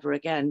position ever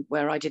again,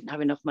 where I didn't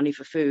have enough money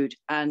for food.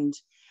 And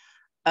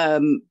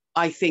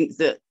I think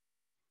that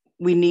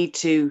we need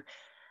to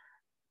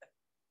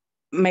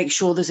make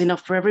sure there's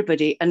enough for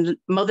everybody, and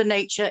Mother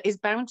Nature is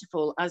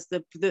bountiful, as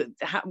the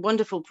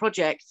wonderful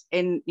project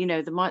in the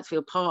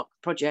Myattsfield Park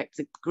project,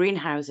 the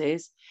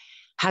greenhouses,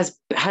 has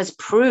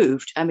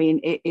proved. I mean,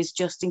 it is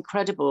just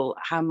incredible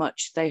how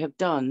much they have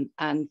done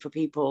and for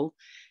people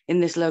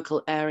in this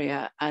local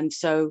area. And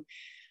so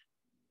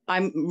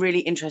I'm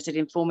really interested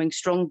in forming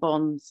strong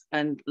bonds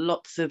and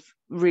lots of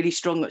really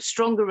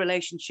stronger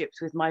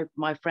relationships with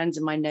my friends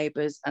and my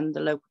neighbours and the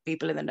local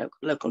people in the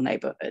local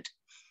neighbourhood.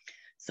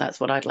 So that's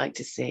what I'd like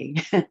to see.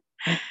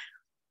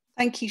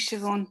 Thank you,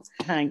 Siobhan.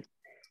 Thanks.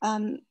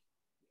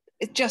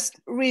 It just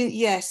really,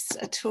 yes,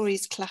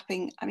 Tori's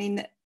clapping. I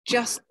mean,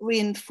 just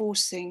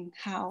reinforcing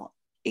how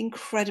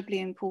incredibly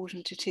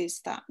important it is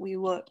that we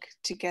work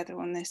together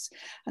on this.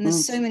 And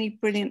there's so many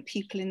brilliant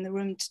people in the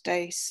room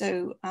today.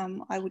 So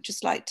I would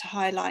just like to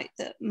highlight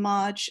that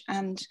Marge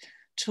and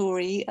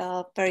Tori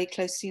are very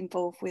closely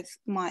involved with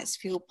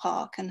Myatttsfield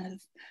Park and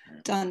have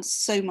done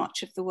so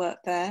much of the work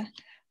there.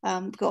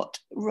 Got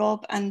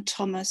Rob and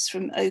Thomas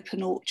from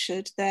Open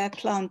Orchard. They're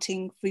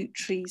planting fruit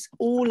trees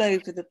all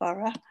over the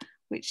borough,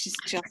 which is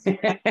just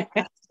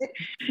fantastic.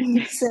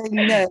 So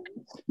no,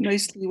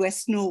 mostly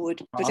West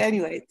Norwood, but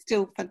anyway, it's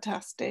still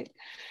fantastic.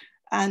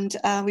 And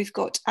we've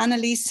got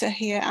Annalisa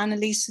here.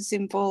 Annalisa's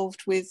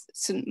involved with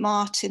St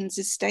Martin's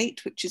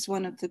Estate, which is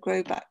one of the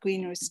Growback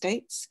Greener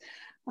estates,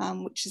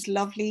 which is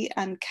lovely.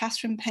 And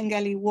Catherine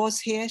Pengelly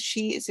was here.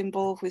 She is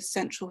involved with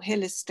Central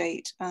Hill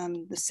Estate,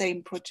 the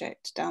same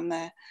project down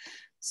there.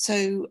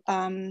 So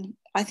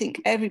I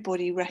think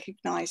everybody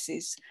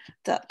recognises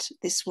that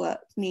this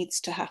work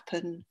needs to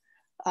happen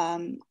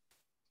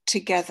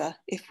together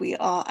if we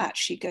are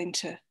actually going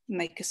to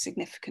make a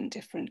significant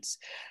difference.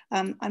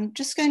 I'm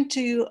just going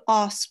to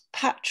ask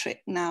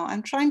Patrick now.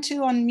 I'm trying to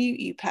unmute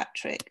you,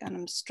 Patrick, and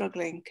I'm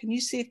struggling. Can you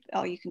see if,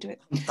 oh, you can do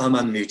it. I'm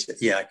unmuted.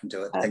 Yeah, I can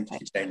do it. Okay. Thank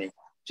you, Janie.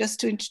 Just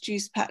to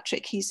introduce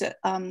Patrick, he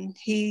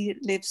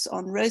lives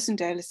on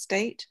Rosendale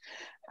Estate,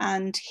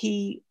 and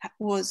he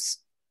was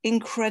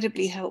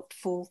incredibly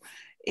helpful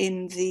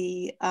in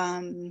the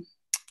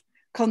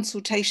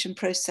consultation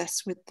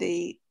process with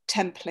the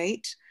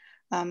template,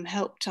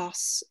 helped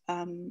us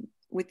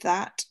with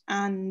that.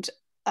 And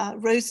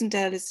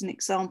Rosendale is an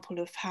example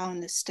of how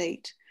an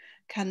estate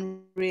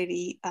can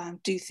really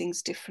do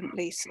things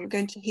differently. So we're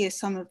going to hear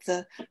some of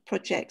the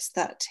projects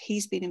that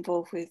he's been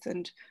involved with,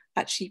 and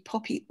actually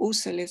Poppy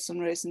also lives on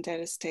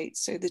Rosendale Estate,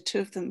 so the two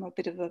of them are a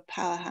bit of a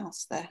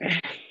powerhouse there.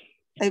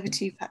 Over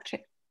to you,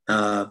 Patrick.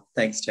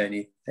 Thanks,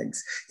 Janie.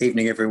 Thanks.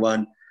 Evening,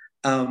 everyone.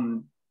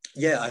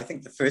 Yeah, I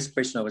think the first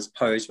question I was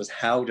posed was,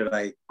 how did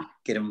I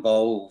get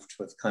involved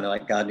with kind of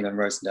like gardening on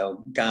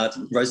Rosendale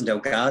Garden?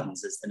 Rosendale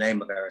Gardens is the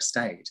name of our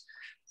estate.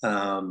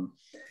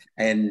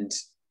 And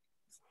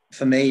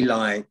for me,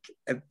 like,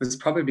 it was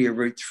probably a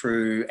route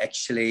through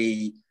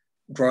actually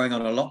growing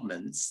on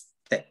allotments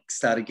that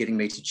started getting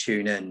me to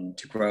tune in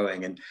to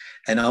growing. And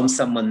I'm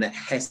someone that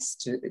has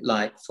to,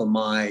 like, for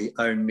my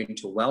own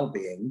mental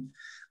well-being,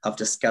 I've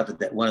discovered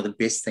that one of the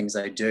best things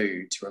I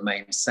do to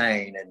remain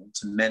sane and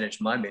to manage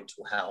my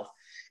mental health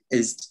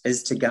is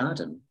to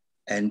garden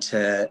and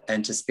to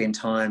spend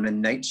time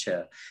in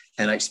nature.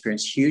 And I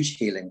experienced huge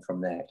healing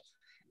from that.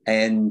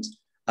 And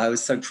I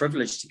was so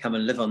privileged to come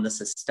and live on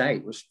this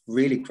estate with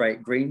really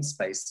great green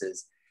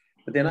spaces.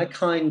 But then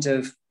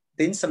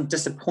then some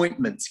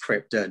disappointments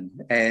crept in.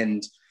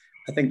 And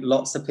I think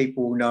lots of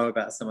people know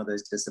about some of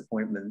those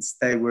disappointments.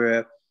 They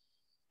were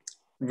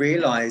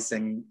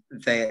realizing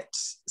that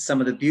some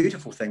of the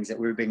beautiful things that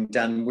were being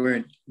done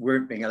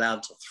weren't being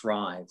allowed to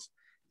thrive.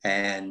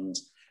 And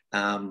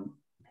I'm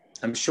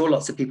sure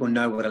lots of people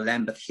know what a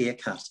Lambeth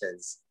haircut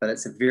is, but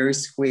it's a very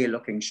square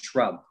looking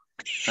shrub.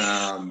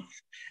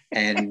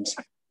 And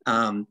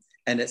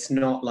it's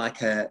not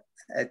like a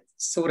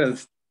sort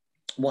of,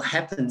 what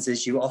happens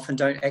is you often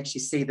don't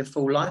actually see the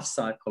full life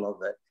cycle of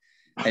it.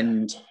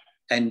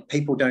 And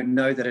people don't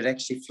know that it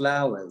actually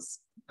flowers.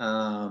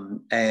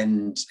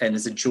 And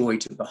is a joy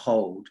to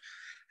behold.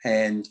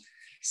 And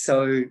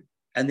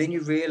then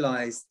you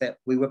realize that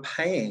we were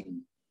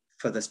paying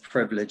for this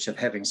privilege of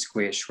having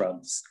square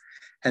shrubs,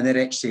 and that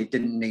actually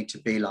didn't need to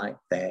be like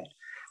that.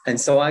 And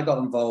so I got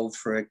involved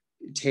for a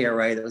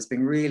TRA that was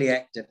being really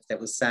active, that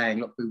was saying,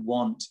 look, we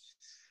want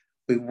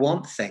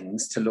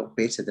things to look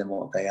better than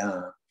what they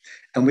are.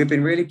 And we've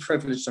been really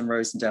privileged on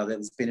Rosendale that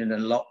there's been in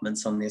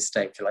allotments on the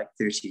estate for like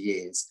 30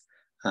 years.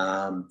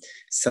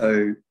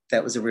 So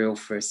that was a real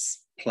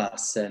first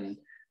plus. And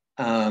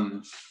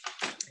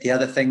the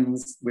other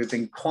things, we've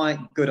been quite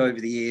good over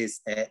the years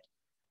at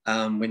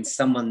when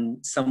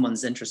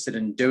someone's interested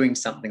in doing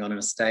something on an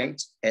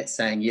estate, at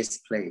saying yes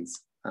please,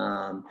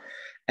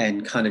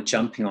 and kind of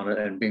jumping on it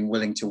and being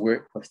willing to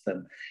work with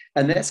them.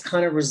 And that's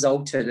kind of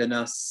resulted in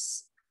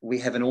us, we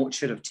have an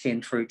orchard of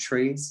 10 fruit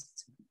trees,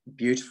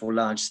 beautiful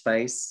large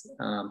space.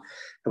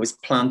 It was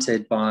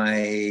planted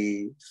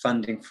by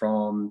funding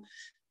from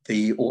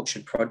the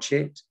Orchard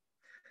Project.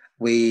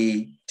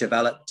 We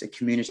developed a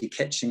community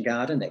kitchen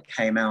garden that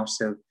came out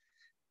of,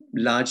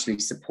 largely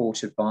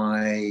supported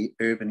by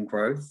Urban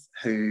Growth,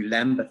 who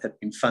Lambeth had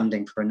been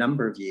funding for a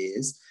number of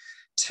years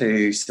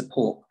to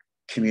support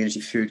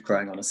community food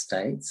growing on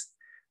estates.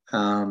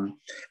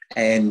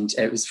 And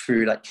it was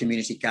through like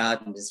community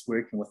gardeners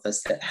working with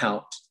us that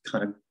helped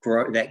kind of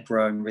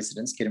growing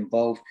residents get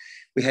involved.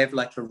 We have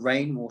like a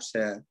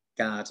rainwater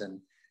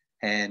garden,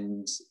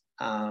 and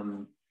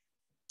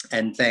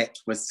that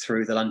was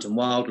through the London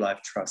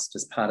Wildlife Trust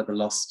as part of the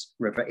Lost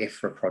River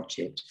EFRA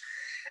project.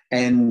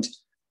 And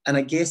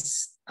I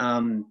guess,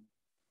 so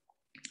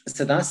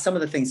that's some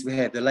of the things we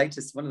have.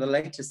 One of the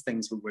latest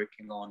things we're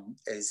working on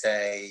is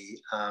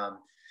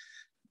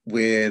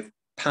we're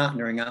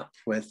partnering up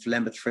with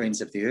Lambeth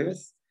Friends of the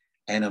Earth,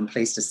 and I'm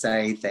pleased to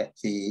say that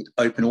the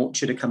Open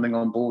Orchard are coming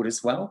on board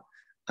as well,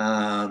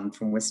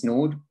 from West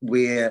Nord,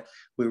 where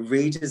we're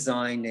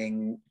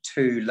redesigning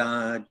 2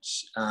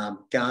 large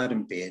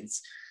garden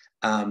beds,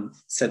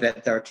 so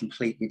that they're a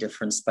completely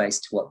different space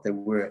to what they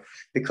were,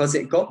 because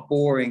it got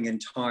boring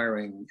and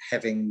tiring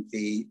having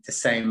the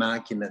same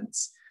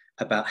arguments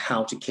about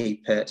how to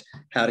keep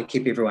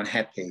everyone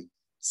happy.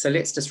 So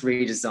let's just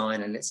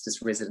redesign and let's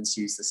just residents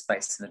use the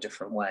space in a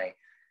different way.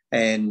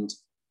 And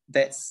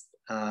that's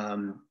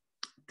kind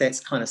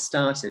of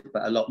started,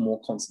 but a lot more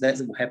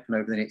that will happen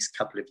over the next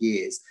couple of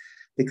years,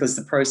 because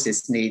the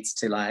process needs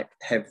to like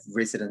have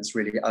residents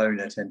really own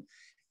it,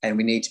 and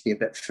we need to be a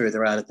bit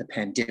further out of the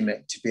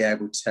pandemic to be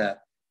able to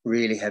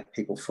really have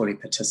people fully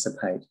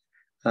participate.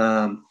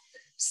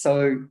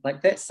 So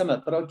like that's some of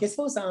it. But I guess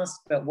I was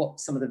asked about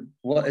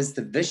what is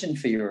the vision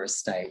for your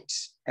estate,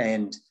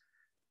 and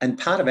And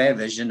part of our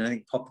vision, I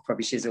think Papa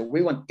probably shares it,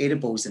 we want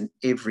edibles in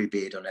every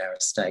bed on our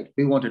estate.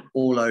 We want it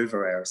all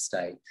over our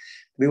estate.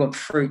 We want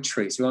fruit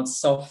trees, we want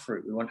soft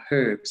fruit, we want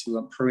herbs, we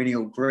want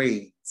perennial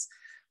greens.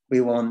 We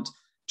want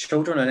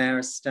children on our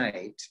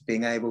estate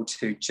being able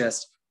to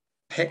just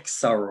pick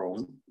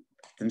sorrel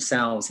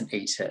themselves and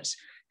eat it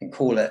and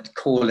call it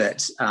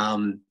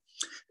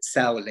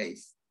sour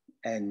leaf.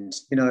 And,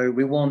 you know,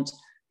 we want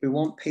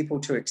people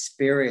to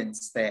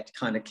experience that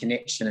kind of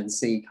connection and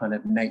see kind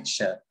of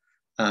nature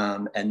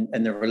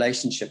and the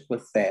relationship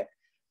with that.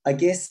 I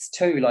guess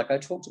too, like I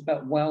talked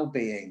about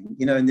well-being,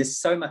 you know, and there's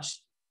so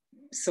much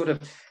sort of,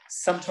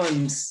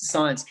 sometimes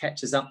science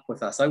catches up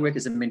with us. I work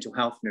as a mental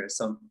health nurse,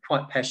 so I'm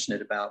quite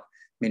passionate about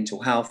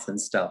mental health and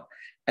stuff.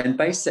 And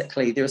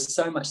basically there are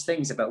so much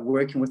things about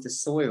working with the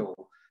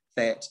soil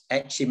that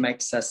actually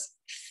makes us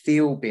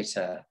feel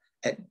better.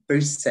 It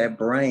boosts our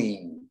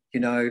brain, you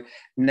know,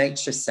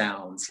 nature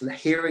sounds,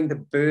 hearing the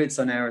birds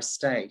on our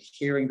estate,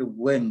 hearing the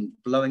wind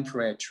blowing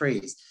through our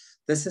trees.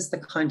 This is the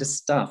kind of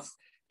stuff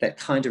that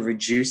kind of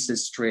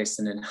reduces stress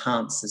and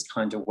enhances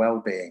kind of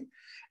well-being.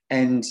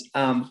 And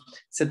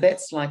so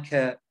that's like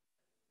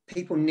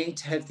people need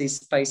to have these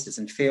spaces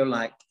and feel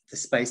like the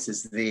space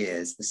is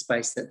theirs, the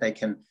space that they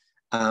can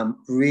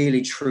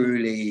really,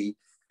 truly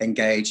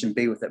engage and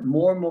be with it.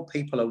 More and more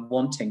people are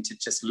wanting to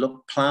just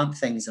plant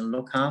things and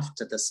look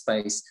after the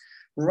space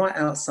right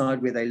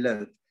outside where they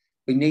live.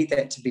 We need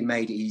that to be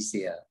made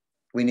easier.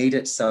 We need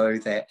it so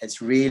that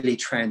it's really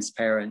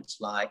transparent,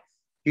 like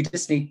you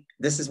just need,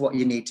 this is what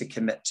you need to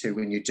commit to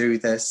when you do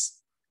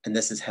this, and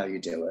this is how you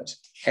do it.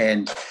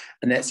 And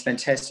that's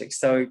fantastic.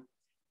 So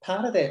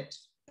part of it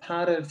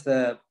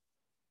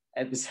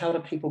was how do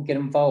people get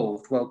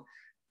involved? Well,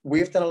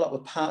 we've done a lot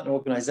with partner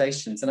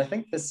organisations, and I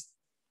think this,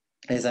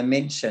 as I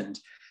mentioned,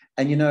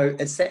 and, you know,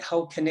 it's that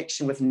whole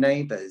connection with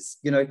neighbours.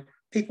 You know,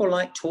 people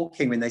like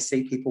talking when they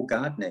see people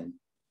gardening.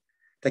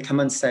 They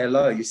come and say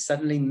hello. You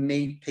suddenly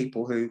meet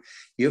people who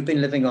you've been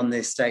living on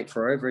their estate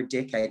for over a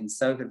decade, and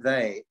so have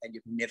they, and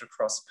you've never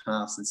crossed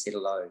paths and said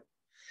hello.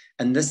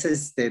 And this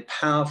is the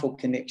powerful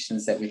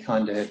connections that we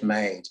kind of have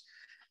made.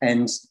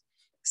 And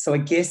so I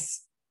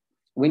guess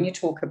when you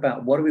talk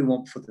about what do we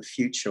want for the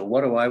future,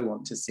 what do I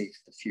want to see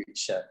for the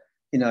future,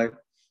 you know,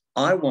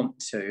 I want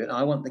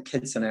the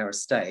kids on our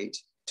estate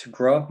to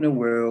grow up in a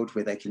world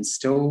where they can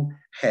still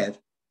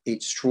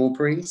eat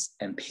strawberries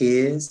and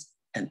pears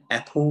and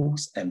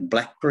apples and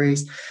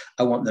blackberries.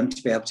 I want them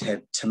to be able to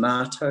have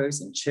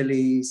tomatoes and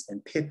chilies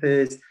and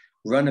peppers,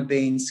 runner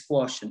beans,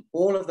 squash, and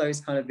all of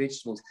those kind of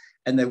vegetables.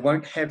 And they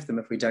won't have them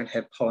if we don't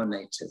have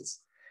pollinators.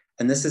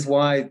 And this is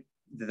why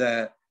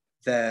the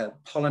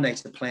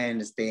pollinator plan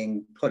is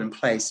being put in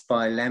place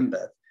by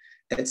Lambeth.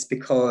 It's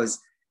because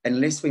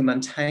unless we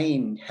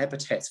maintain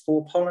habitats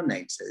for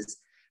pollinators,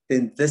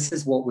 then this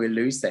is what we're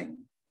losing.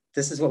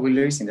 This is what we're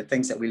losing, the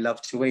things that we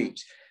love to eat.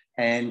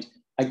 And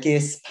I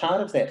guess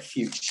part of that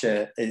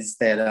future is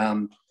that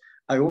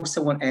I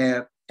also want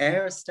our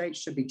estate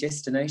should be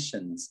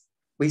destinations.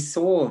 We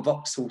saw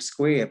Vauxhall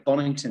Square,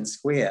 Bonington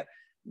Square.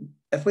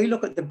 If we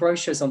look at the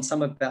brochures on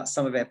some of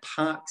our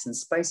parks and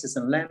spaces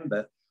in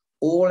Lambeth,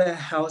 all our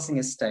housing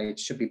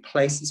estates should be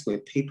places where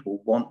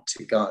people want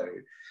to go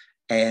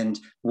and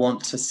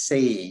want to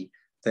see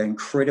the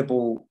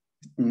incredible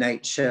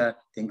nature,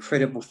 the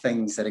incredible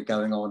things that are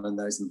going on in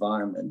those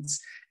environments.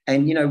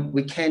 And, you know,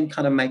 we can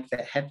kind of make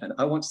that happen.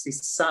 I want to see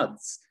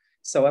suds.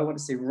 So I want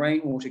to see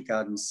rainwater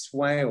gardens,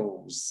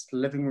 swales,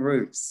 living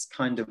roofs,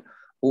 kind of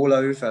all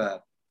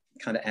over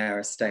kind of our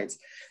estates.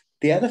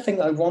 The other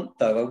thing I want,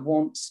 though,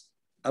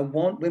 I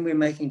want when we're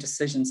making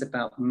decisions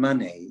about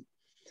money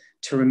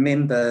to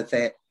remember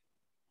that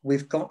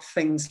we've got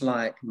things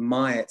like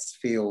Myatt's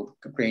field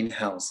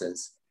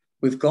greenhouses.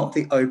 We've got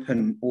the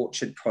Open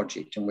Orchard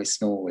project in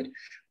West Norwood.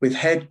 We've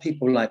had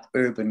people like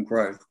Urban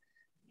Growth.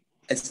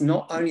 It's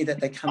not only that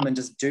they come and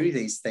just do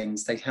these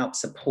things, they help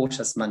support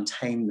us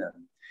maintain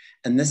them.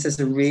 And this is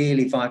a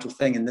really vital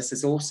thing. And this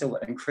is also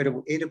what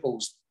Incredible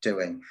Edibles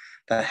doing.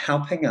 They're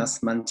helping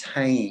us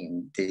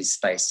maintain these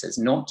spaces,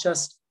 not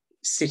just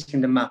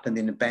setting them up and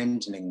then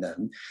abandoning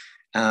them.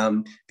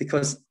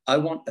 Because I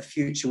want a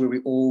future where we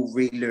all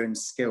relearn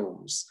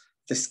skills,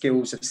 the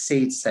skills of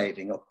seed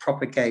saving, of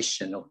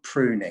propagation, of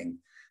pruning.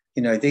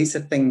 You know, these are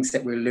things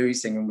that we're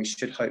losing and we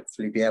should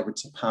hopefully be able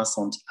to pass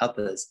on to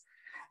others.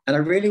 And I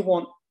really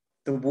want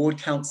the ward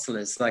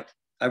councillors, like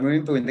I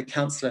remember when the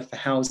councillor for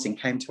housing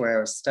came to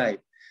our estate,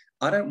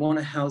 I don't want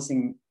a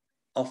housing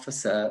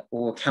officer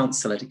or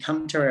councillor to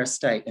come to our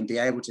estate and be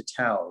able to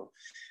tell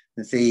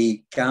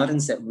the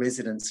gardens that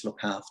residents look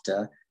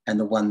after and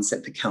the ones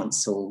that the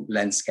council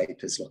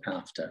landscapers look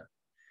after.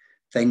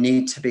 They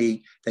need to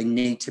be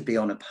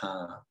on a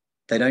par.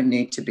 They don't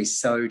need to be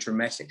so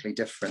dramatically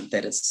different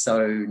that it's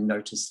so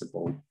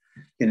noticeable,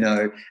 you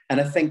know.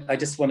 And I think I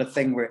just want a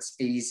thing where it's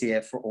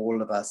easier for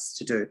all of us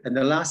to do. And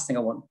the last thing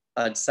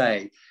I'd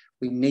say,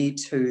 we need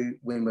to,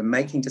 when we're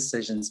making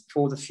decisions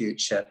for the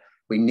future,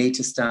 we need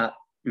to start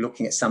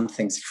looking at some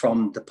things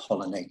from the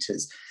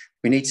pollinators.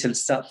 We need to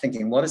start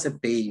thinking, what does a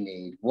bee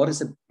need? What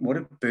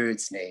do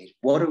birds need?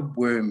 What do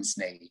worms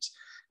need?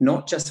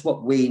 Not just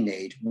what we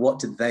need, what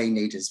do they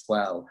need as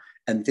well?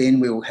 And then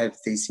we'll have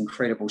these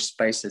incredible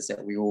spaces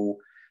that we all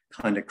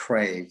kind of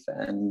crave.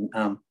 And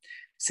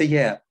so,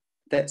 yeah,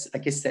 I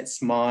guess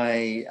that's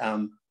my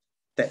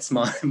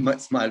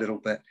little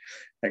bit.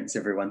 Thanks,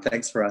 everyone.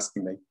 Thanks for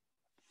asking me.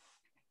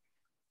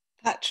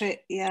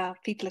 Patrick, yeah,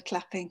 people are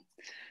clapping.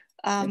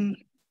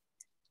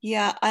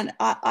 Yeah, and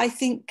I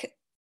think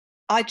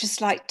I'd just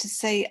like to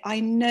say, I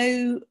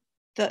know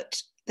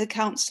that the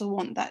council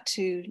want that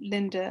too.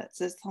 Linda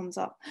says thumbs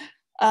up.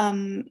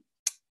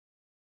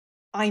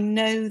 I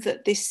know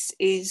that this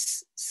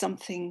is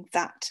something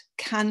that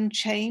can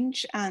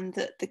change, and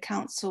that the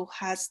council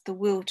has the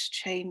will to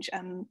change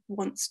and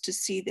wants to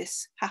see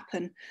this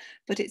happen,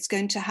 but it's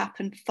going to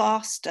happen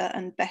faster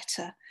and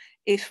better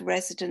if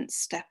residents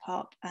step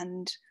up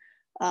and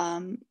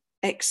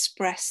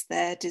express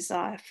their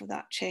desire for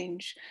that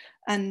change,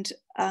 and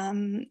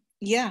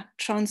yeah,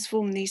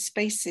 transform these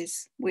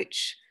spaces,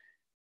 which,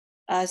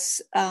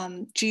 as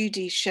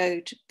Judy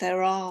showed,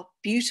 there are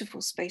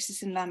beautiful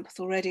spaces in Lambeth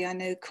already. I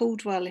know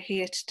Caldwell are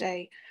here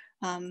today.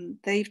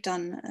 They've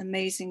done an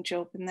amazing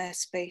job in their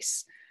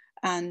space.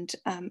 And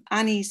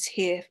Annie's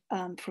here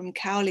from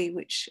Cowley,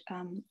 which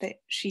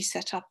she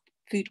set up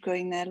food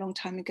growing there a long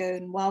time ago,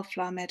 in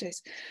Wildflower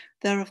Meadows.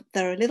 There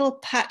are little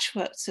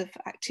patchworks of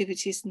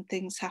activities and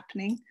things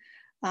happening,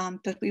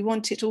 but we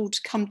want it all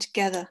to come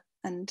together.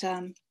 And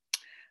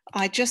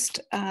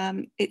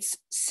it's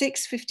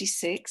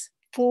 6:56.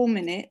 4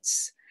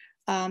 minutes.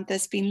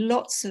 There's been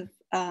lots of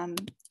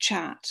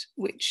chat,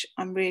 which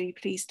I'm really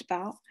pleased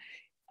about.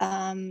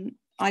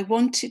 I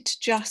wanted to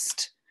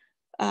just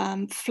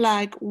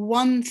flag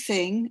one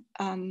thing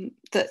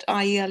that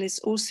IEL is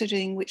also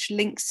doing, which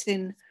links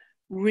in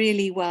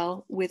really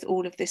well with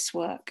all of this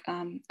work.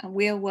 And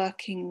we are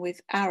working with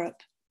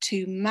Arup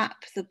to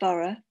map the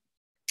borough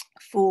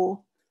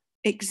for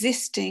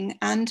existing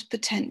and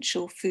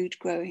potential food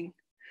growing.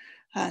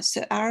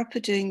 So Arup are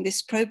doing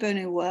this pro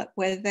bono work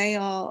where they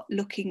are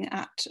looking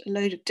at a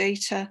load of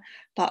data,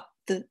 but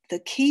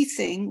the key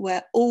thing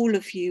where all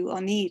of you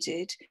are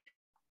needed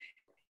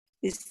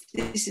is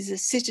this is a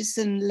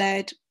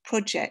citizen-led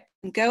project.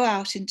 And go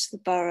out into the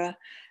borough.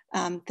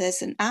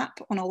 There's an app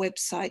on our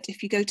website.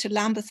 If you go to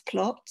Lambeth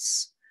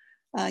Plots,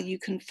 you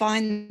can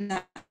find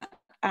that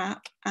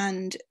app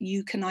and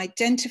you can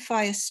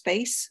identify a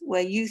space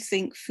where you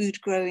think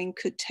food growing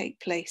could take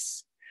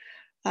place.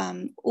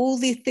 All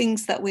the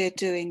things that we're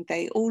doing,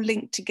 they all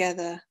link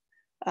together.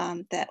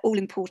 They're all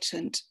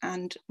important,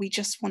 and we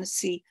just want to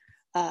see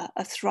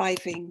a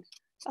thriving,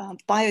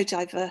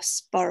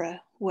 biodiverse borough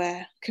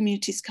where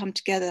communities come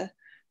together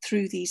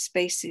through these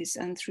spaces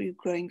and through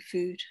growing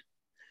food.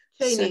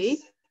 Janie?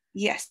 So,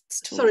 yes.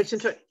 Sorry to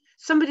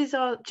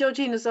interrupt.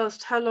 Georgina's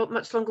asked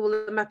much longer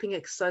will the mapping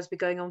exercise be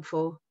going on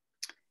for?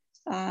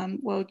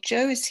 Well,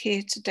 Joe is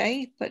here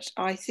today, but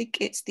I think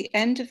it's the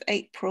end of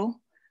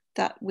April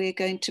that we're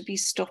going to be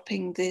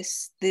stopping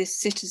this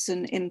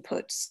citizen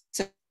input.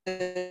 So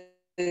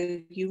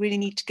you really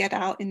need to get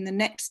out in the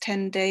next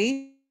 10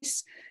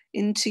 days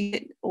into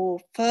it or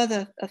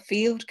further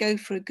afield, go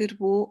for a good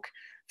walk,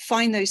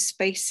 find those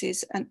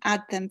spaces and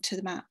add them to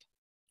the map.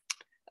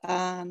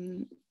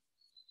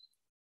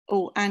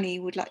 Annie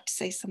would like to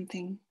say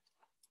something.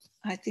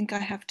 I think I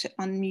have to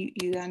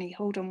unmute you, Annie.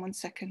 Hold on 1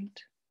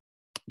 second.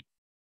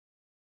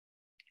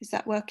 Is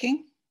that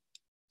working?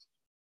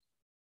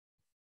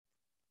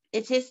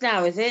 It is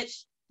now, is it?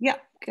 Yeah,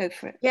 go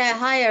for it. Yeah,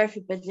 hi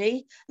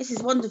everybody. This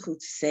is wonderful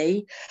to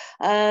see.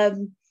 My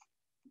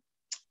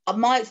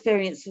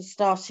experience was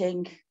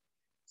starting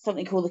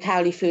something called the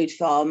Cowley Food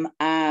Farm,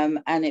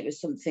 and it was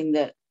something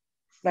that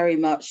very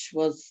much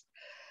was,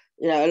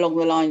 along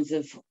the lines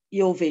of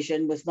your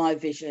vision was my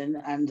vision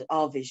and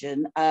our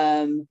vision.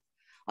 I'm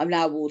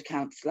now ward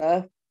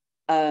councillor,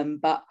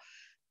 but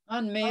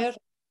and mayor.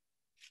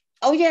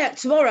 Oh yeah,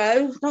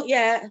 tomorrow, not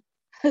yet.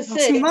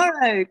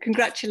 Tomorrow,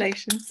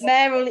 congratulations.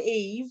 Mayoral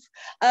Eve.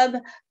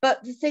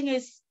 But the thing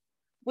is,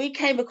 we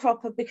came a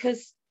cropper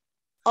because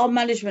our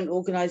management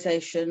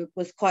organisation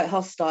was quite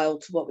hostile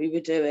to what we were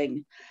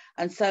doing.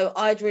 And so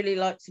I'd really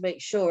like to make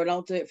sure, and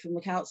I'll do it from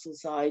the council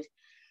side,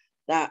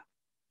 that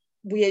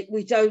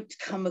we don't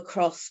come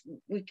across,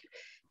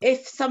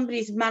 if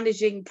somebody's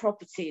managing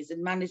properties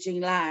and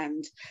managing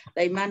land,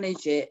 they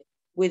manage it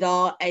with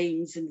our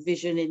aims and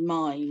vision in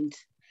mind.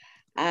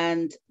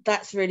 And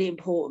that's really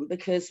important,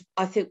 because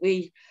I think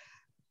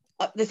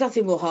there's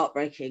nothing more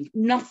heartbreaking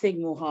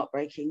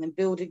than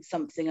building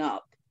something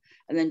up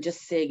and then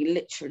just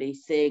literally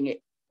seeing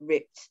it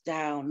ripped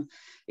down.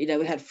 We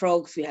had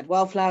frogs, we had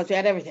wildflowers, we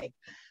had everything.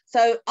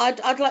 So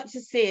I'd like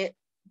to see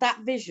that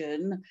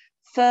vision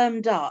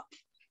firmed up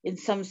in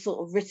some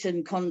sort of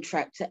written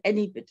contract to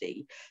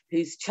anybody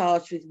who's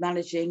charged with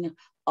managing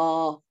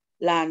our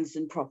lands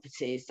and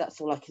properties.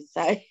 That's all I can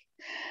say.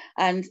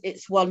 And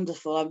it's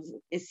wonderful.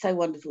 It's so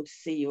wonderful to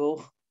see you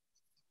all.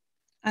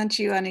 And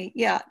you, Annie.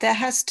 Yeah, there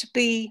has to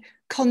be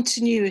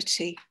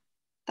continuity.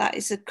 that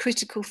is a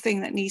critical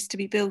thing that needs to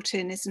be built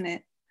in, isn't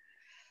it?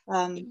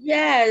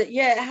 Yeah,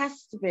 it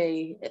has to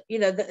be. You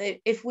know,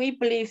 that if we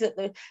believe that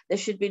there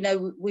should be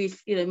no weed,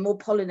 you know, more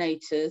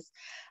pollinators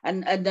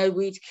and no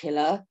weed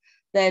killer,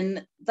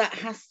 then that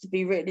has to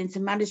be written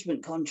into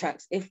management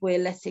contracts if we're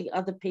letting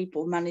other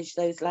people manage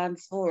those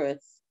lands for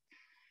us.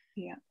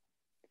 Yeah.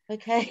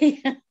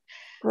 Okay.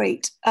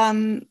 Great.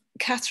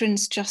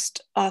 Catherine's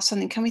just asked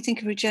something. Can we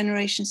think of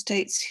regeneration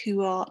estates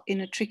who are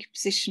in a tricky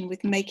position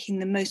with making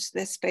the most of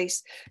their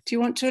space? Do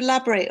you want to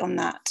elaborate on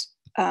that,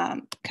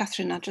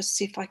 Catherine? I'll just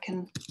see if I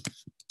can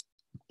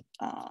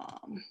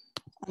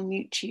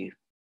unmute you.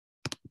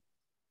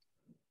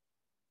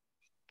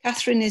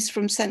 Catherine is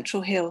from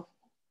Central Hill.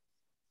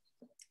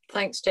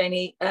 Thanks,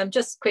 Janie.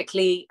 Just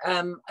quickly,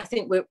 I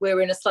think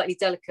we're in a slightly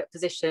delicate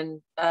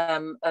position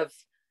of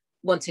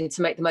wanting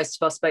to make the most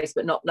of our space,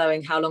 but not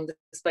knowing how long the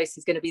space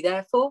is going to be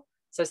there for.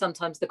 So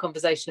sometimes the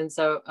conversations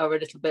are a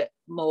little bit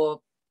more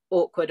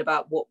awkward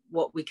about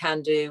what we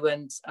can do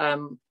and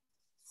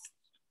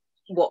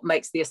what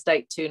makes the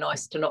estate too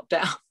nice to knock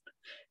down,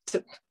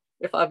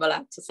 if I'm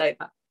allowed to say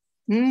that.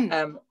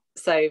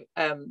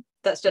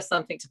 That's just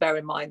something to bear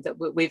in mind, that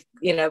we've,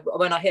 you know,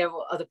 when I hear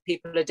what other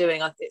people are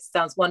doing, it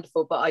sounds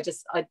wonderful, but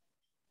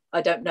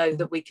I don't know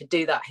that we could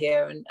do that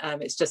here. And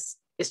it's just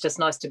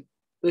nice to,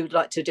 we would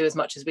like to do as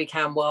much as we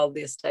can while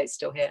the estate's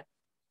still here.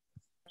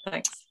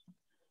 Thanks.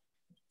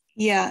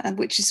 Yeah, and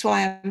which is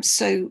why I'm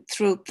so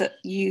thrilled that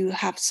you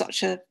have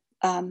such a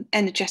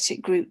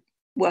energetic group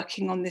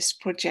working on this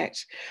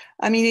project.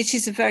 I mean, it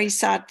is a very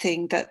sad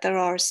thing that there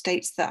are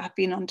estates that have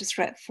been under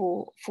threat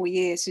for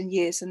years and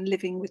years and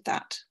living with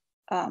that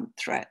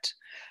threat.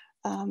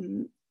 I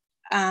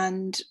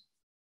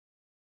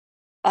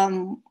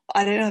don't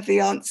have the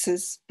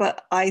answers,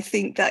 but I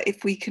think that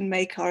if we can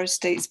make our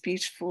estates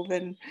beautiful,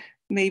 then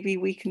maybe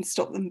we can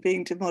stop them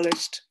being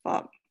demolished,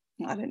 but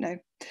I don't know.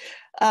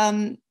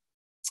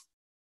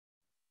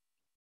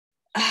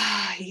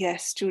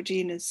 Yes,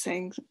 Georgina's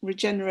saying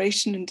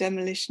regeneration and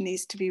demolition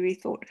needs to be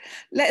rethought.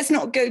 Let's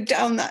not go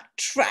down that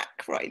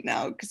track right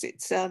now because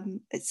it's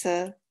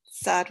a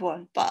sad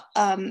one. But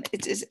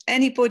does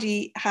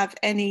anybody have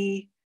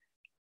any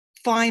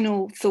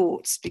final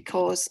thoughts?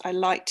 Because I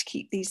like to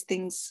keep these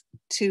things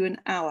to an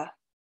hour.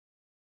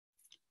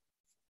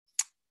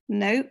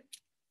 No,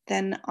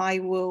 then I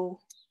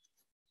will.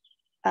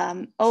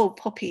 Oh,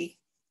 Poppy,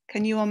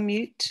 can you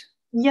unmute?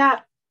 Yeah.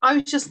 I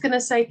was just going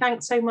to say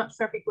thanks so much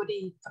for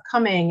everybody for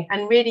coming,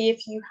 and really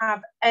if you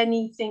have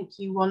anything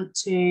you want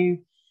to,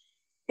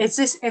 if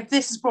this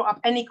has brought up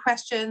any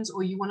questions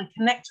or you want to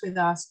connect with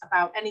us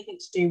about anything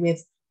to do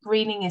with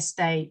greening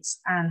estates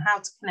and how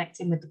to connect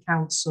in with the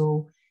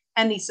council,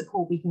 any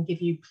support we can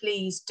give you,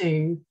 please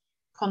do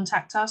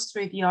contact us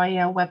through the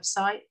IEL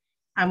website,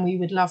 and we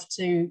would love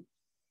to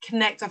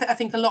connect. I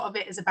think a lot of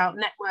it is about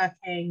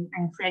networking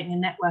and creating a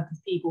network of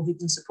people who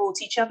can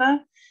support each other.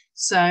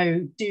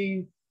 So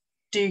do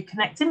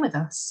connect in with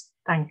us.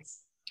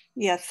 Thanks.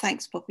 Yeah,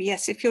 thanks, Poppy.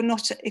 Yes, if you're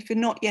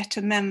not yet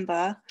a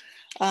member,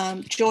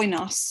 join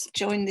us.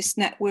 Join this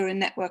we're a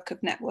network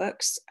of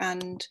networks,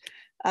 and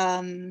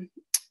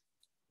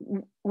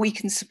we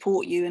can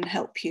support you and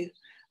help you.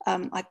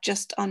 I've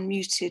just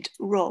unmuted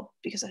Rob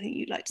because I think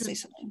you'd like to say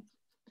something.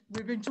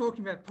 We've been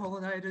talking about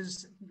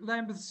pollinators.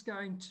 Lambeth's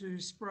going to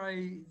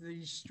spray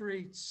the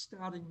streets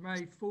starting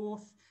May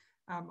 4th.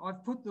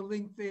 I've put the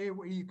link there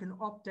where you can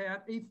opt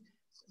out if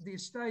the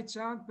estates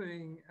aren't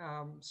being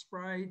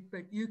sprayed,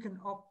 but you can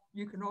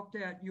opt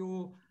out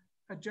your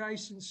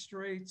adjacent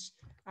streets.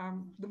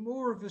 The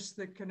more of us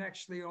that can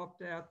actually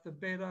opt out, the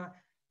better.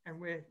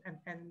 And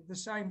the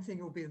same thing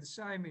will be the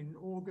same in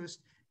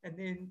August. And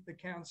then the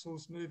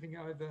council's moving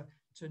over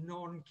to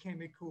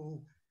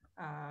non-chemical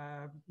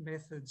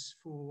methods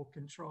for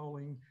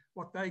controlling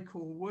what they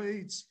call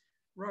weeds,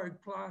 road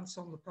plants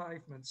on the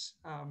pavements.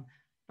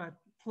 But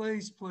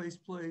please, please,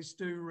 please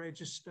do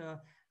register.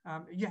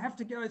 You have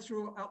to go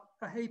through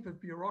a heap of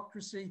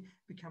bureaucracy,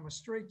 become a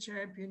street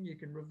champion, you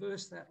can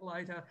reverse that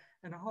later,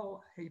 and a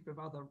whole heap of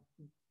other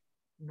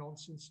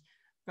nonsense.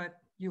 But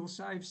you'll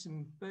save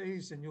some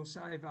bees and you'll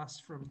save us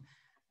from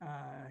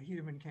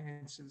human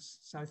cancers.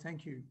 So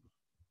thank you.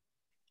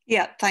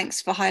 Yeah,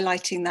 thanks for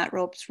highlighting that,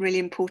 Rob. It's really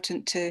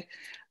important to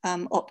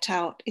opt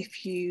out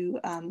if you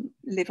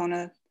live on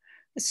a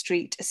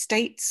street.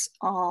 Estates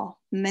are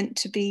meant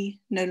to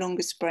be no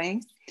longer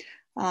spraying.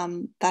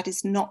 That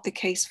is not the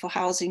case for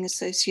housing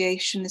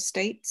association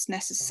estates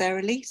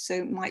necessarily. So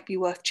it might be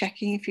worth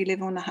checking if you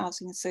live on a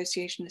housing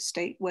association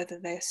estate, whether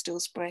they're still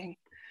spraying.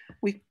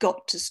 We've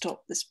got to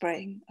stop the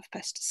spraying of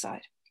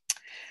pesticide.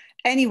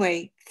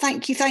 Anyway,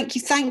 thank you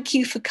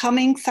for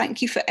coming.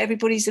 Thank you for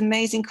everybody's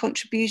amazing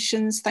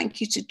contributions.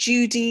 Thank you to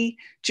Judy,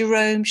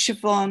 Jerome,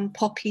 Siobhan,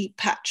 Poppy,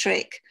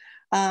 Patrick.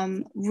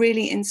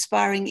 Really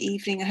inspiring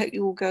evening. I hope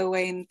you all go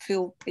away and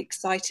feel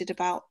excited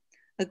about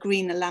a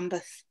greener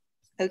Lambeth.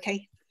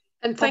 Okay.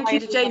 And thank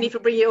you to Janie for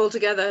bringing it all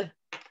together.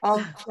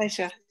 Oh,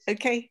 pleasure.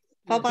 Okay.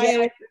 Bye-bye.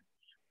 Yeah.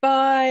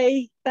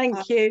 Bye.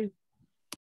 Thank you.